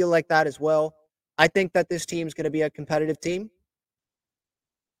 I feel like that as well. I think that this team's going to be a competitive team.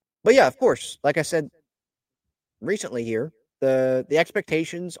 But yeah, of course, like I said recently here, the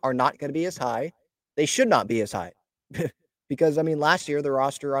expectations are not going to be as high. They should not be as high. Because, I mean, last year, the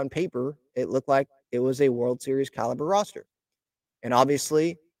roster on paper, it looked like it was a World Series caliber roster. And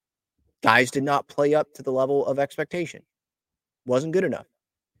obviously, guys did not play up to the level of expectation. Wasn't good enough.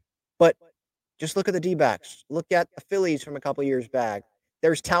 But just look at the D-backs. Look at the Phillies from a couple years back.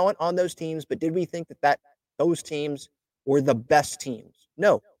 There's talent on those teams, but did we think that those teams were the best teams?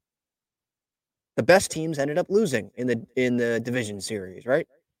 No. The best teams ended up losing in the division series, right?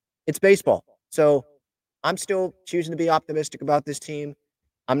 It's baseball. So I'm still choosing to be optimistic about this team.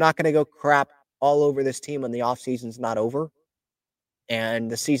 I'm not going to go crap all over this team when the offseason's not over and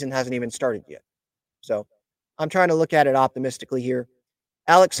the season hasn't even started yet. So I'm trying to look at it optimistically here.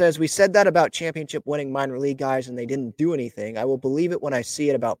 Alex says, we said that about championship winning minor league guys and they didn't do anything. I will believe it when I see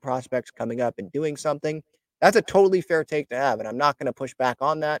it about prospects coming up and doing something. That's a totally fair take to have, and I'm not going to push back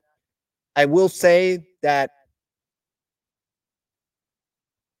on that. I will say that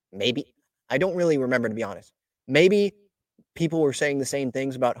maybe, I don't really remember, to be honest. Maybe people were saying the same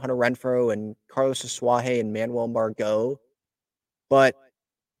things about Hunter Renfroe and Carlos Asuaje and Manuel Margot. But,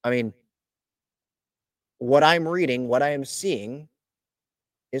 I mean, what I'm reading, what I am seeing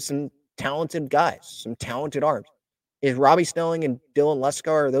is some talented guys, some talented arms. Is Robbie Snelling and Dylan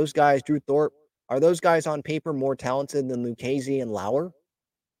Leskar, are those guys, Drew Thorpe, are those guys on paper more talented than Lucchesi and Lauer?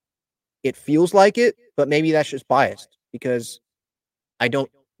 It feels like it, but maybe that's just biased because I don't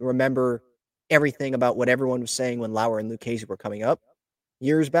remember everything about what everyone was saying when Lauer and Lucchesi were coming up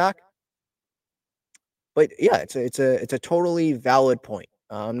years back. But yeah, it's a totally valid point.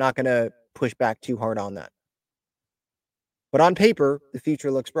 I'm not going to push back too hard on that. But on paper, the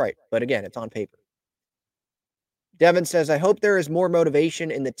future looks bright. But again, it's on paper. Devin says, I hope there is more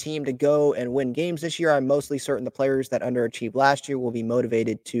motivation in the team to go and win games this year. I'm mostly certain the players that underachieved last year will be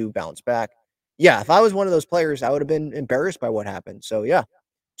motivated to bounce back. Yeah, if I was one of those players, I would have been embarrassed by what happened. So yeah,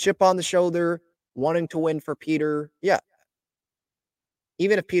 chip on the shoulder, wanting to win for Peter. Yeah.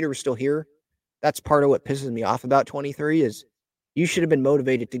 Even if Peter was still here, that's part of what pisses me off about 23 is you should have been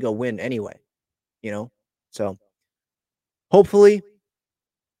motivated to go win anyway, you know? So hopefully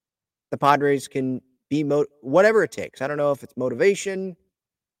the Padres can be whatever it takes. I don't know if it's motivation,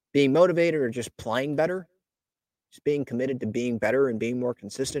 being motivated, or just playing better, just being committed to being better and being more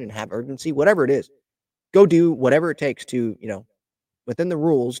consistent and have urgency, whatever it is. Go do whatever it takes to, within the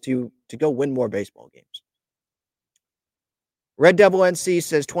rules to go win more baseball games. Red Devil NC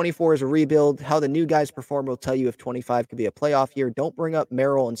says 24 is a rebuild. How the new guys perform will tell you if 25 could be a playoff year. Don't bring up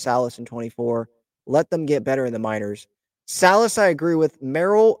Merrill and Salas in 24. Let them get better in the minors. Salas, I agree with.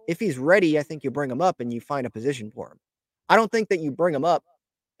 Merrill, if he's ready, I think you bring him up and you find a position for him. I don't think that you bring him up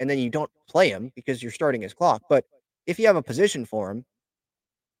and then you don't play him because you're starting his clock. But if you have a position for him,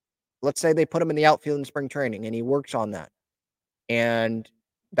 let's say they put him in the outfield in spring training and he works on that. And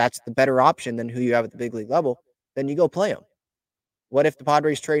that's the better option than who you have at the big league level, then you go play him. What if the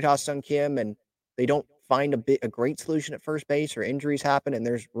Padres trade Ha-Seong Kim and they don't find a great solution at first base, or injuries happen and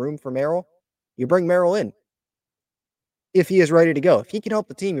there's room for Merrill? You bring Merrill in if he is ready to go. If he can help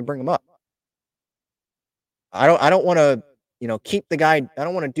the team, you bring him up. I don't want to, keep the guy. I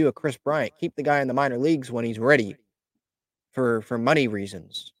don't want to do a Chris Bryant. Keep the guy in the minor leagues when he's ready for money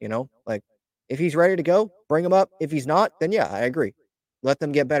reasons, Like, if he's ready to go, bring him up. If he's not, then yeah, I agree. Let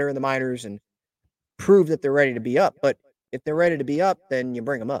them get better in the minors and prove that they're ready to be up. But if they're ready to be up, then you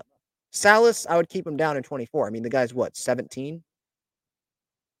bring them up. Salas, I would keep him down in 24. I mean, the guy's what, 17?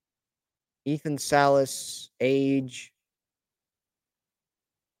 Ethan Salas, age.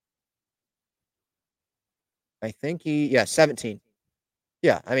 I think 17.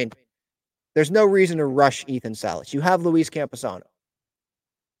 Yeah, I mean, there's no reason to rush Ethan Salas. You have Luis Camposano,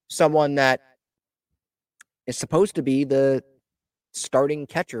 someone that is supposed to be the starting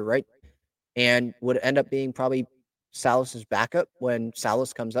catcher, right? And would end up being probably Salas's backup when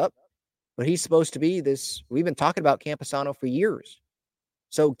Salas comes up. But he's supposed to be this. We've been talking about Camposano for years.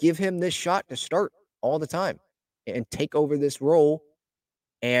 So give him this shot to start all the time and take over this role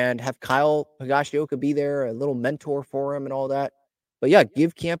and have Kyle Higashioka be there, a little mentor for him and all that. But yeah,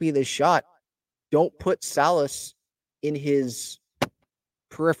 give Campy this shot. Don't put Salas in his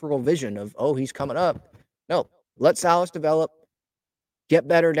peripheral vision of, oh, he's coming up. No, let Salas develop, get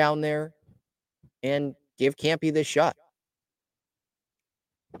better down there, and give Campy this shot.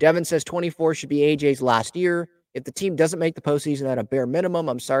 Devin says 24 should be AJ's last year. If the team doesn't make the postseason at a bare minimum,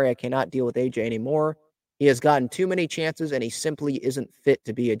 I'm sorry, I cannot deal with AJ anymore. He has gotten too many chances, and he simply isn't fit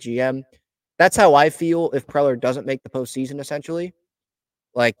to be a GM. That's how I feel if Preller doesn't make the postseason, essentially.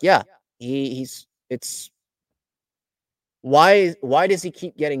 Like, yeah, it's why does he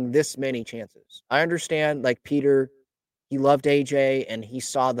keep getting this many chances? I understand, like, Peter, he loved AJ, and he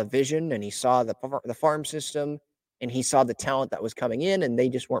saw the vision, and he saw the farm system, and he saw the talent that was coming in, and they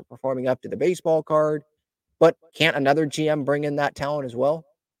just weren't performing up to the baseball card. But can't another GM bring in that talent as well?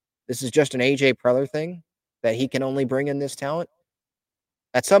 This is just an AJ Preller thing, that he can only bring in this talent.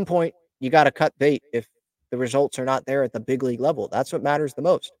 At some point, you got to cut bait if the results are not there at the big league level. That's what matters the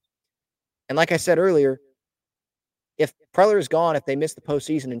most. And like I said earlier, if Preller is gone, if they miss the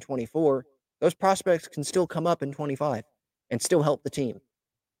postseason in 24, those prospects can still come up in 25 and still help the team.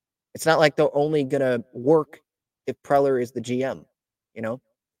 It's not like they're only going to work if Preller is the GM,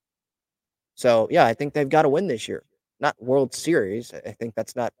 So, yeah, I think they've got to win this year. Not World Series. I think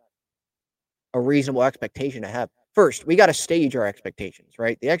that's not a reasonable expectation to have. First, we got to stage our expectations,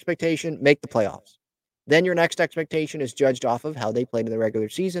 right? The expectation, make the playoffs. Then your next expectation is judged off of how they played in the regular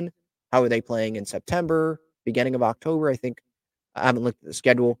season. How are they playing in September, beginning of October? I think I haven't looked at the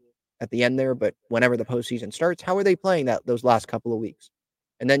schedule at the end there, but whenever the postseason starts, how are they playing those last couple of weeks?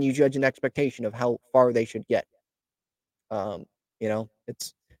 And then you judge an expectation of how far they should get.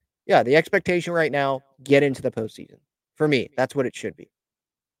 The expectation right now, get into the postseason. For me, that's what it should be.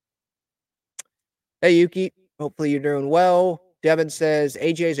 Hey, Yuki, hopefully you're doing well. Devin says,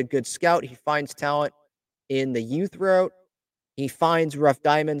 AJ is a good scout. He finds talent in the youth route. He finds rough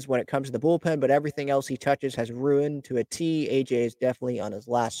diamonds when it comes to the bullpen, but everything else he touches has ruined to a T. AJ is definitely on his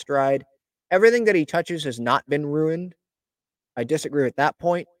last stride. Everything that he touches has not been ruined. I disagree with that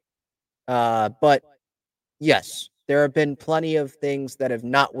point. But yes, there have been plenty of things that have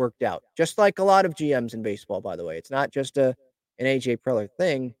not worked out, just like a lot of GMs in baseball, by the way. It's not just an AJ Preller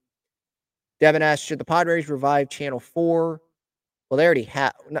thing. Devin asks, should the Padres revive Channel 4? Well, they already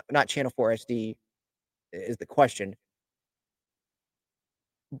have, not Channel 4 SD is the question.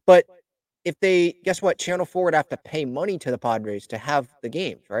 But if they, guess what? Channel 4 would have to pay money to the Padres to have the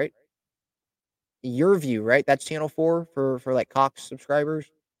games, right? Your view, right? That's Channel 4 for like Cox subscribers.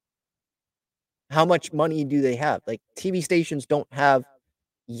 How much money do they have? Like, TV stations don't have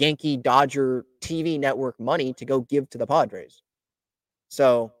Yankee Dodger TV network money to go give to the Padres.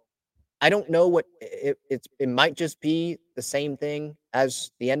 So I don't know what it might just be the same thing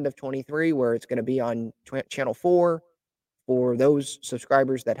as the end of 23, where it's going to be on Channel 4 for those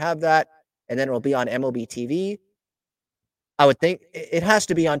subscribers that have that, and then it'll be on MLB TV. I would think it has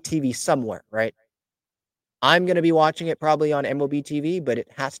to be on TV somewhere, right? I'm going to be watching it probably on MLB TV, but it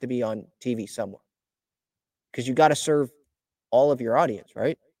has to be on TV somewhere because you got to serve all of your audience,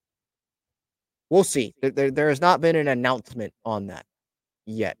 right? We'll see. There has not been an announcement on that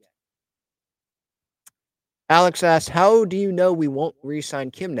yet. Alex asks, how do you know we won't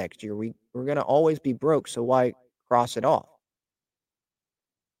re-sign Kim next year? We're going to always be broke, so why cross it off?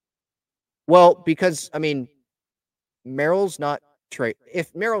 Well, because, I mean, Merrill's not trade.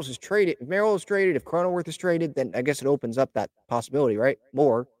 If Merrill's is traded, if Cronenworth is traded, then I guess it opens up that possibility, right?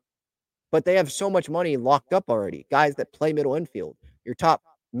 More. But they have so much money locked up already. Guys that play middle infield. Your top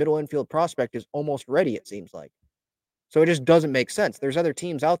middle infield prospect is almost ready, it seems like. So it just doesn't make sense. There's other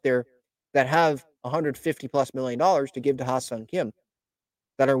teams out there that have $150+ million to give to Ha-Seong Kim,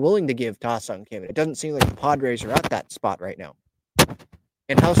 that are willing to give to Ha-Seong Kim. It doesn't seem like the Padres are at that spot right now.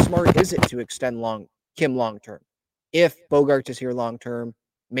 And how smart is it to extend Kim long term? If Bogaerts is here long term,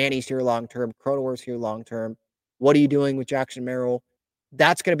 Manny's here long term, Cronenworth's here long term, what are you doing with Jackson Merrill?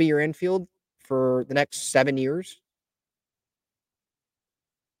 That's going to be your infield for the next 7 years,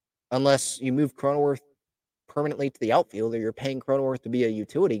 unless you move Cronenworth permanently to the outfield, or you're paying Cronenworth to be a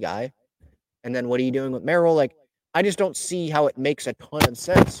utility guy. And then what are you doing with Merrill? Like, I just don't see how it makes a ton of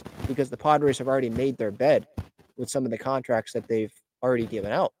sense, because the Padres have already made their bed with some of the contracts that they've already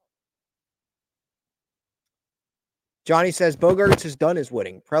given out. Johnny says Bogaerts has done his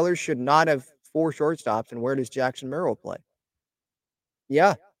winning. Preller should not have 4 shortstops, and where does Jackson Merrill play?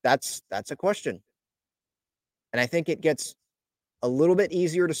 Yeah, that's a question. And I think it gets a little bit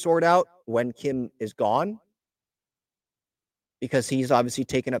easier to sort out when Kim is gone, because he's obviously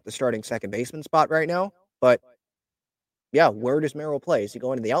taken up the starting second baseman spot right now. But yeah, where does Merrill play? Is he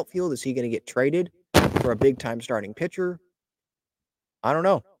going to the outfield? Is he going to get traded for a big-time starting pitcher? I don't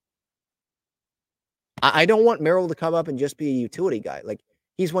know. I don't want Merrill to come up and just be a utility guy. Like,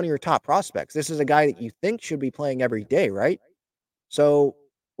 he's one of your top prospects. This is a guy that you think should be playing every day, right? So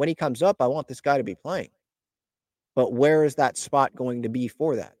when he comes up, I want this guy to be playing. But where is that spot going to be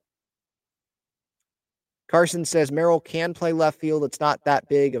for that? Carson says Merrill can play left field. It's not that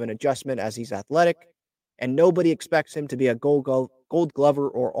big of an adjustment, as he's athletic, and nobody expects him to be a gold glover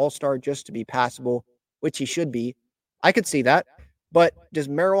or all-star just to be passable, which he should be. I could see that. But does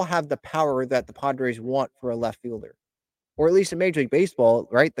Merrill have the power that the Padres want for a left fielder? Or at least in Major League Baseball,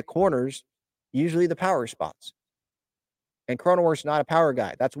 right? The corners, usually the power spots. And Cronenworth's not a power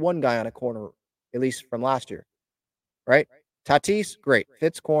guy. That's one guy on a corner, at least from last year, right? Tatis, great.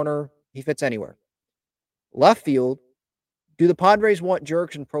 Fits corner. He fits anywhere. Left field, do the Padres want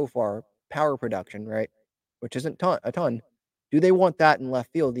Jerks and Profar, power production, right? Which isn't a ton. Do they want that in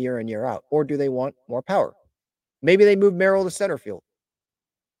left field year in, year out? Or do they want more power? Maybe they move Merrill to center field.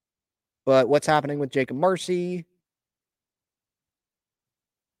 But what's happening with Jacob Marcy?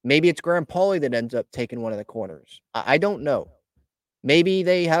 Maybe it's Graham Pauley that ends up taking one of the corners. I don't know. Maybe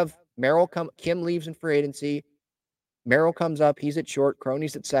they have Merrill Kim leaves in free agency. Merrill comes up. He's at short.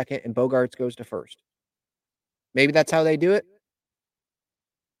 Crony's at second. And Bogaerts goes to first. Maybe that's how they do it.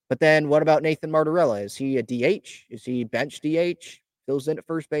 But then what about Nathan Martorella? Is he a DH? Is he bench DH? Fills in at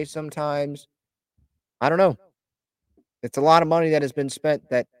first base sometimes. I don't know. It's a lot of money that has been spent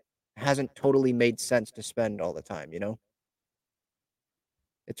that hasn't totally made sense to spend all the time, you know?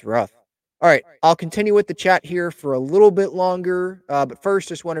 It's rough. All right, I'll continue with the chat here for a little bit longer. But first,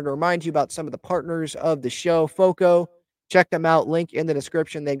 just wanted to remind you about some of the partners of the show. Foco, check them out. Link in the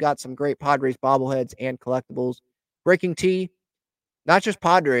description. They've got some great Padres bobbleheads and collectibles. Breaking Tea, not just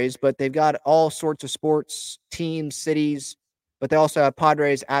Padres, but they've got all sorts of sports, teams, cities. But they also have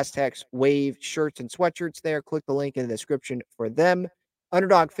Padres, Aztecs, Wave shirts and sweatshirts there. Click the link in the description for them.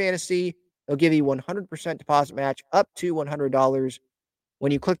 Underdog Fantasy, they'll give you 100% deposit match up to $100.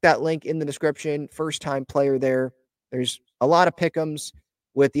 When you click that link in the description, first-time player there. There's a lot of pick'ems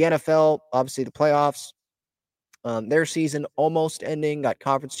with the NFL, obviously the playoffs. Their season almost ending. Got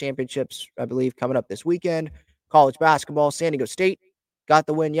conference championships, I believe, coming up this weekend. College basketball, San Diego State got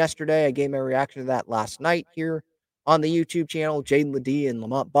the win yesterday. I gave my reaction to that last night here on the YouTube channel. Jaden Ledee and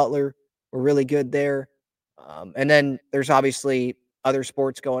Lamont Butler were really good there. And then there's obviously other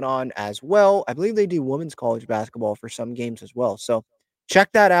sports going on as well. I believe they do women's college basketball for some games as well. So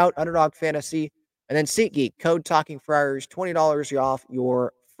check that out, Underdog Fantasy. And then SeatGeek, code Talking Friars, $20 off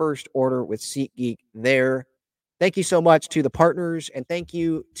your first order with SeatGeek there. Thank you so much to the partners, and thank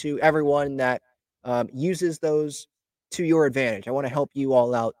you to everyone that uses those to your advantage. I want to help you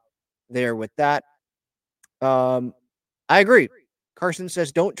all out there with that. I agree. Carson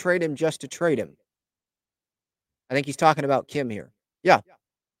says, don't trade him just to trade him. I think he's talking about Kim here. Yeah.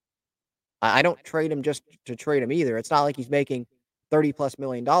 I don't trade him just to trade him either. It's not like he's making $30+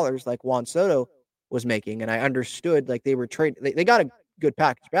 million like Juan Soto was making. And I understood like they were they got a good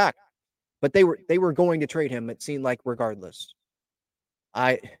package back, but they were going to trade him, it seemed like, regardless.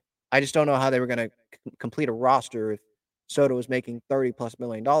 I just don't know how they were going to complete a roster if Soto was making $30+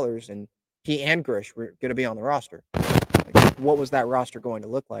 million and he and Grish were going to be on the roster. Like, what was that roster going to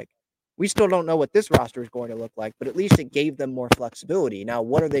look like? We still don't know what this roster is going to look like, but at least it gave them more flexibility. Now,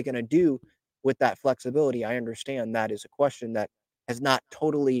 what are they going to do with that flexibility? I understand that is a question that has not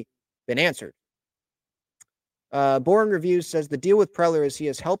totally been answered. Boring Reviews says the deal with Preller is he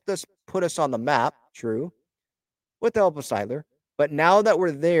has helped us put us on the map. True. With the help of Seidler. But now that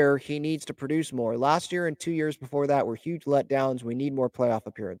we're there, he needs to produce more. Last year and 2 years before that were huge letdowns. We need more playoff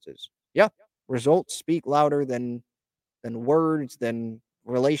appearances. Yeah, results speak louder than words, than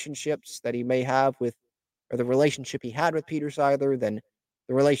relationships that he may have with, or the relationship he had with Peter Seidler, than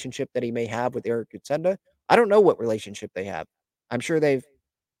the relationship that he may have with Eric Kutsenda. I don't know what relationship they have. I'm sure they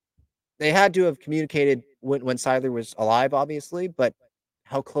had to have communicated when Seidler was alive, obviously, but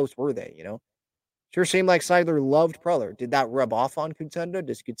how close were they, Sure seemed like Seidler loved Preller. Did that rub off on Kutsenda?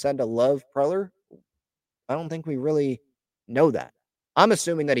 Does Kutsenda love Preller? I don't think we really know that. I'm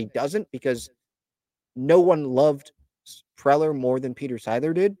assuming that he doesn't because no one loved Preller more than Peter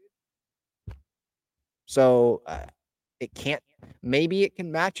Seidler did. So it can't. Maybe it can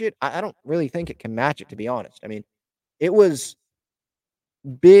match it. I don't really think it can match it, to be honest. I mean, it was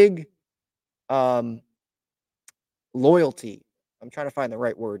big loyalty. I'm trying to find the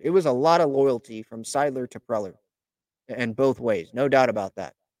right word. It was a lot of loyalty from Seidler to Preller, and both ways, no doubt about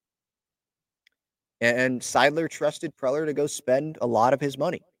that. And Seidler trusted Preller to go spend a lot of his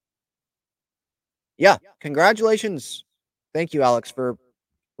money. Yeah, congratulations. Thank you, Alex, for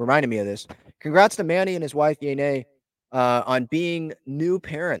reminding me of this. Congrats to Manny and his wife, Yene, on being new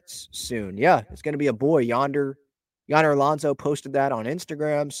parents soon. Yeah, it's going to be a boy. Yonder Alonso posted that on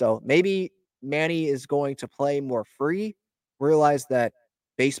Instagram. So maybe Manny is going to play more free, realize that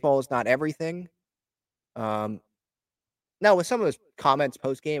baseball is not everything. Now, with some of his comments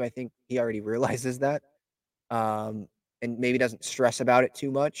post-game, I think he already realizes that. And maybe doesn't stress about it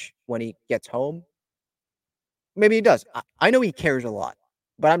too much when he gets home. Maybe he does. I know he cares a lot,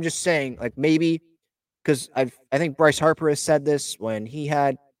 but I'm just saying, like, maybe because I think Bryce Harper has said this when he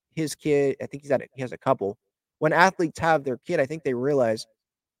had his kid. I think he has a couple. When athletes have their kid, I think they realize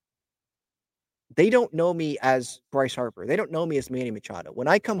they don't know me as Bryce Harper. They don't know me as Manny Machado. When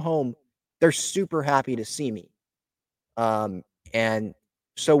I come home, they're super happy to see me. And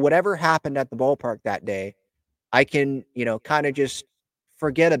so whatever happened at the ballpark that day, I can, kind of just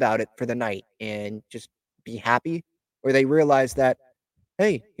forget about it for the night and just be happy, or they realize that,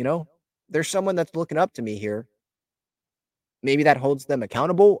 hey, there's someone that's looking up to me here. Maybe that holds them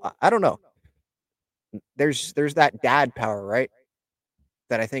accountable. I don't know. There's that dad power, right?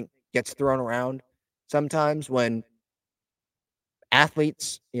 That I think gets thrown around sometimes when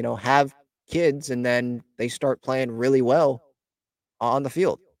athletes, have kids and then they start playing really well on the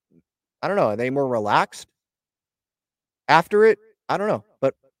field. I don't know. Are they more relaxed after it? I don't know.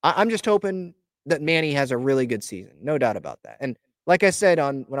 But I'm just hoping that Manny has a really good season. No doubt about that. And like I said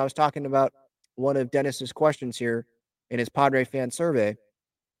when I was talking about one of Dennis's questions here in his Padre fan survey,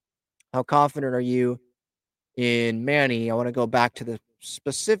 how confident are you in Manny? I want to go back to the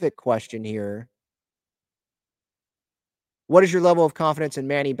specific question here. What is your level of confidence in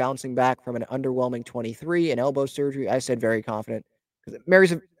Manny bouncing back from an underwhelming 23 and elbow surgery? I said very confident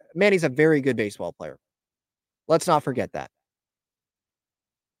because Manny's a very good baseball player. Let's not forget that.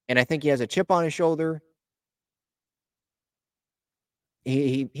 And I think he has a chip on his shoulder.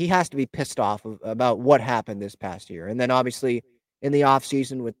 He has to be pissed off about what happened this past year. And then obviously in the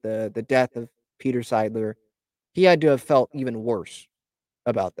offseason with the death of Peter Seidler, he had to have felt even worse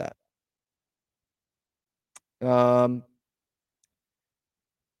about that.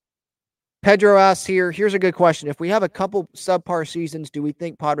 Pedro asks here's a good question. If we have a couple subpar seasons, do we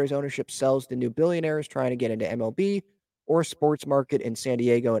think Padres ownership sells to new billionaires trying to get into MLB or sports market in San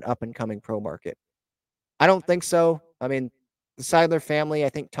Diego and up-and-coming pro market? I don't think so. I mean, the Seidler family, I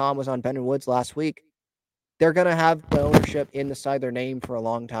think Tom was on Ben and Woods last week. They're going to have the ownership in the Seidler name for a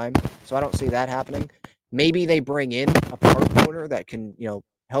long time, so I don't see that happening. Maybe they bring in a park owner that can,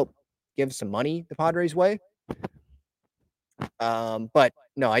 help give some money the Padres' way. But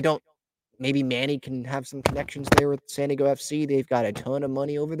no, I don't. Maybe Manny can have some connections there with San Diego FC. They've got a ton of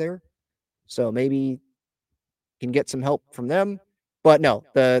money over there. So maybe can get some help from them. But no,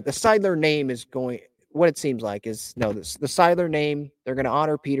 the Seidler name is going, what it seems like is, no, the Seidler name, they're going to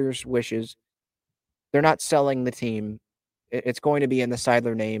honor Peter's wishes. They're not selling the team. It's going to be in the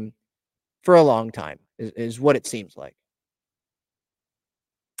Seidler name for a long time, is what it seems like.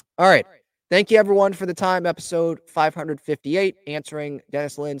 All right. Thank you, everyone, for the time. Episode 558, answering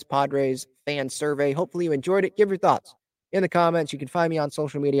Dennis Lynn's Padres fan survey. Hopefully you enjoyed it. Give your thoughts in the comments. You can find me on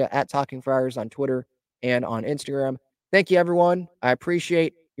social media at Talking Friars on Twitter and on Instagram. Thank you, everyone. I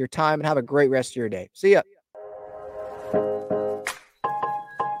appreciate your time and have a great rest of your day. See ya.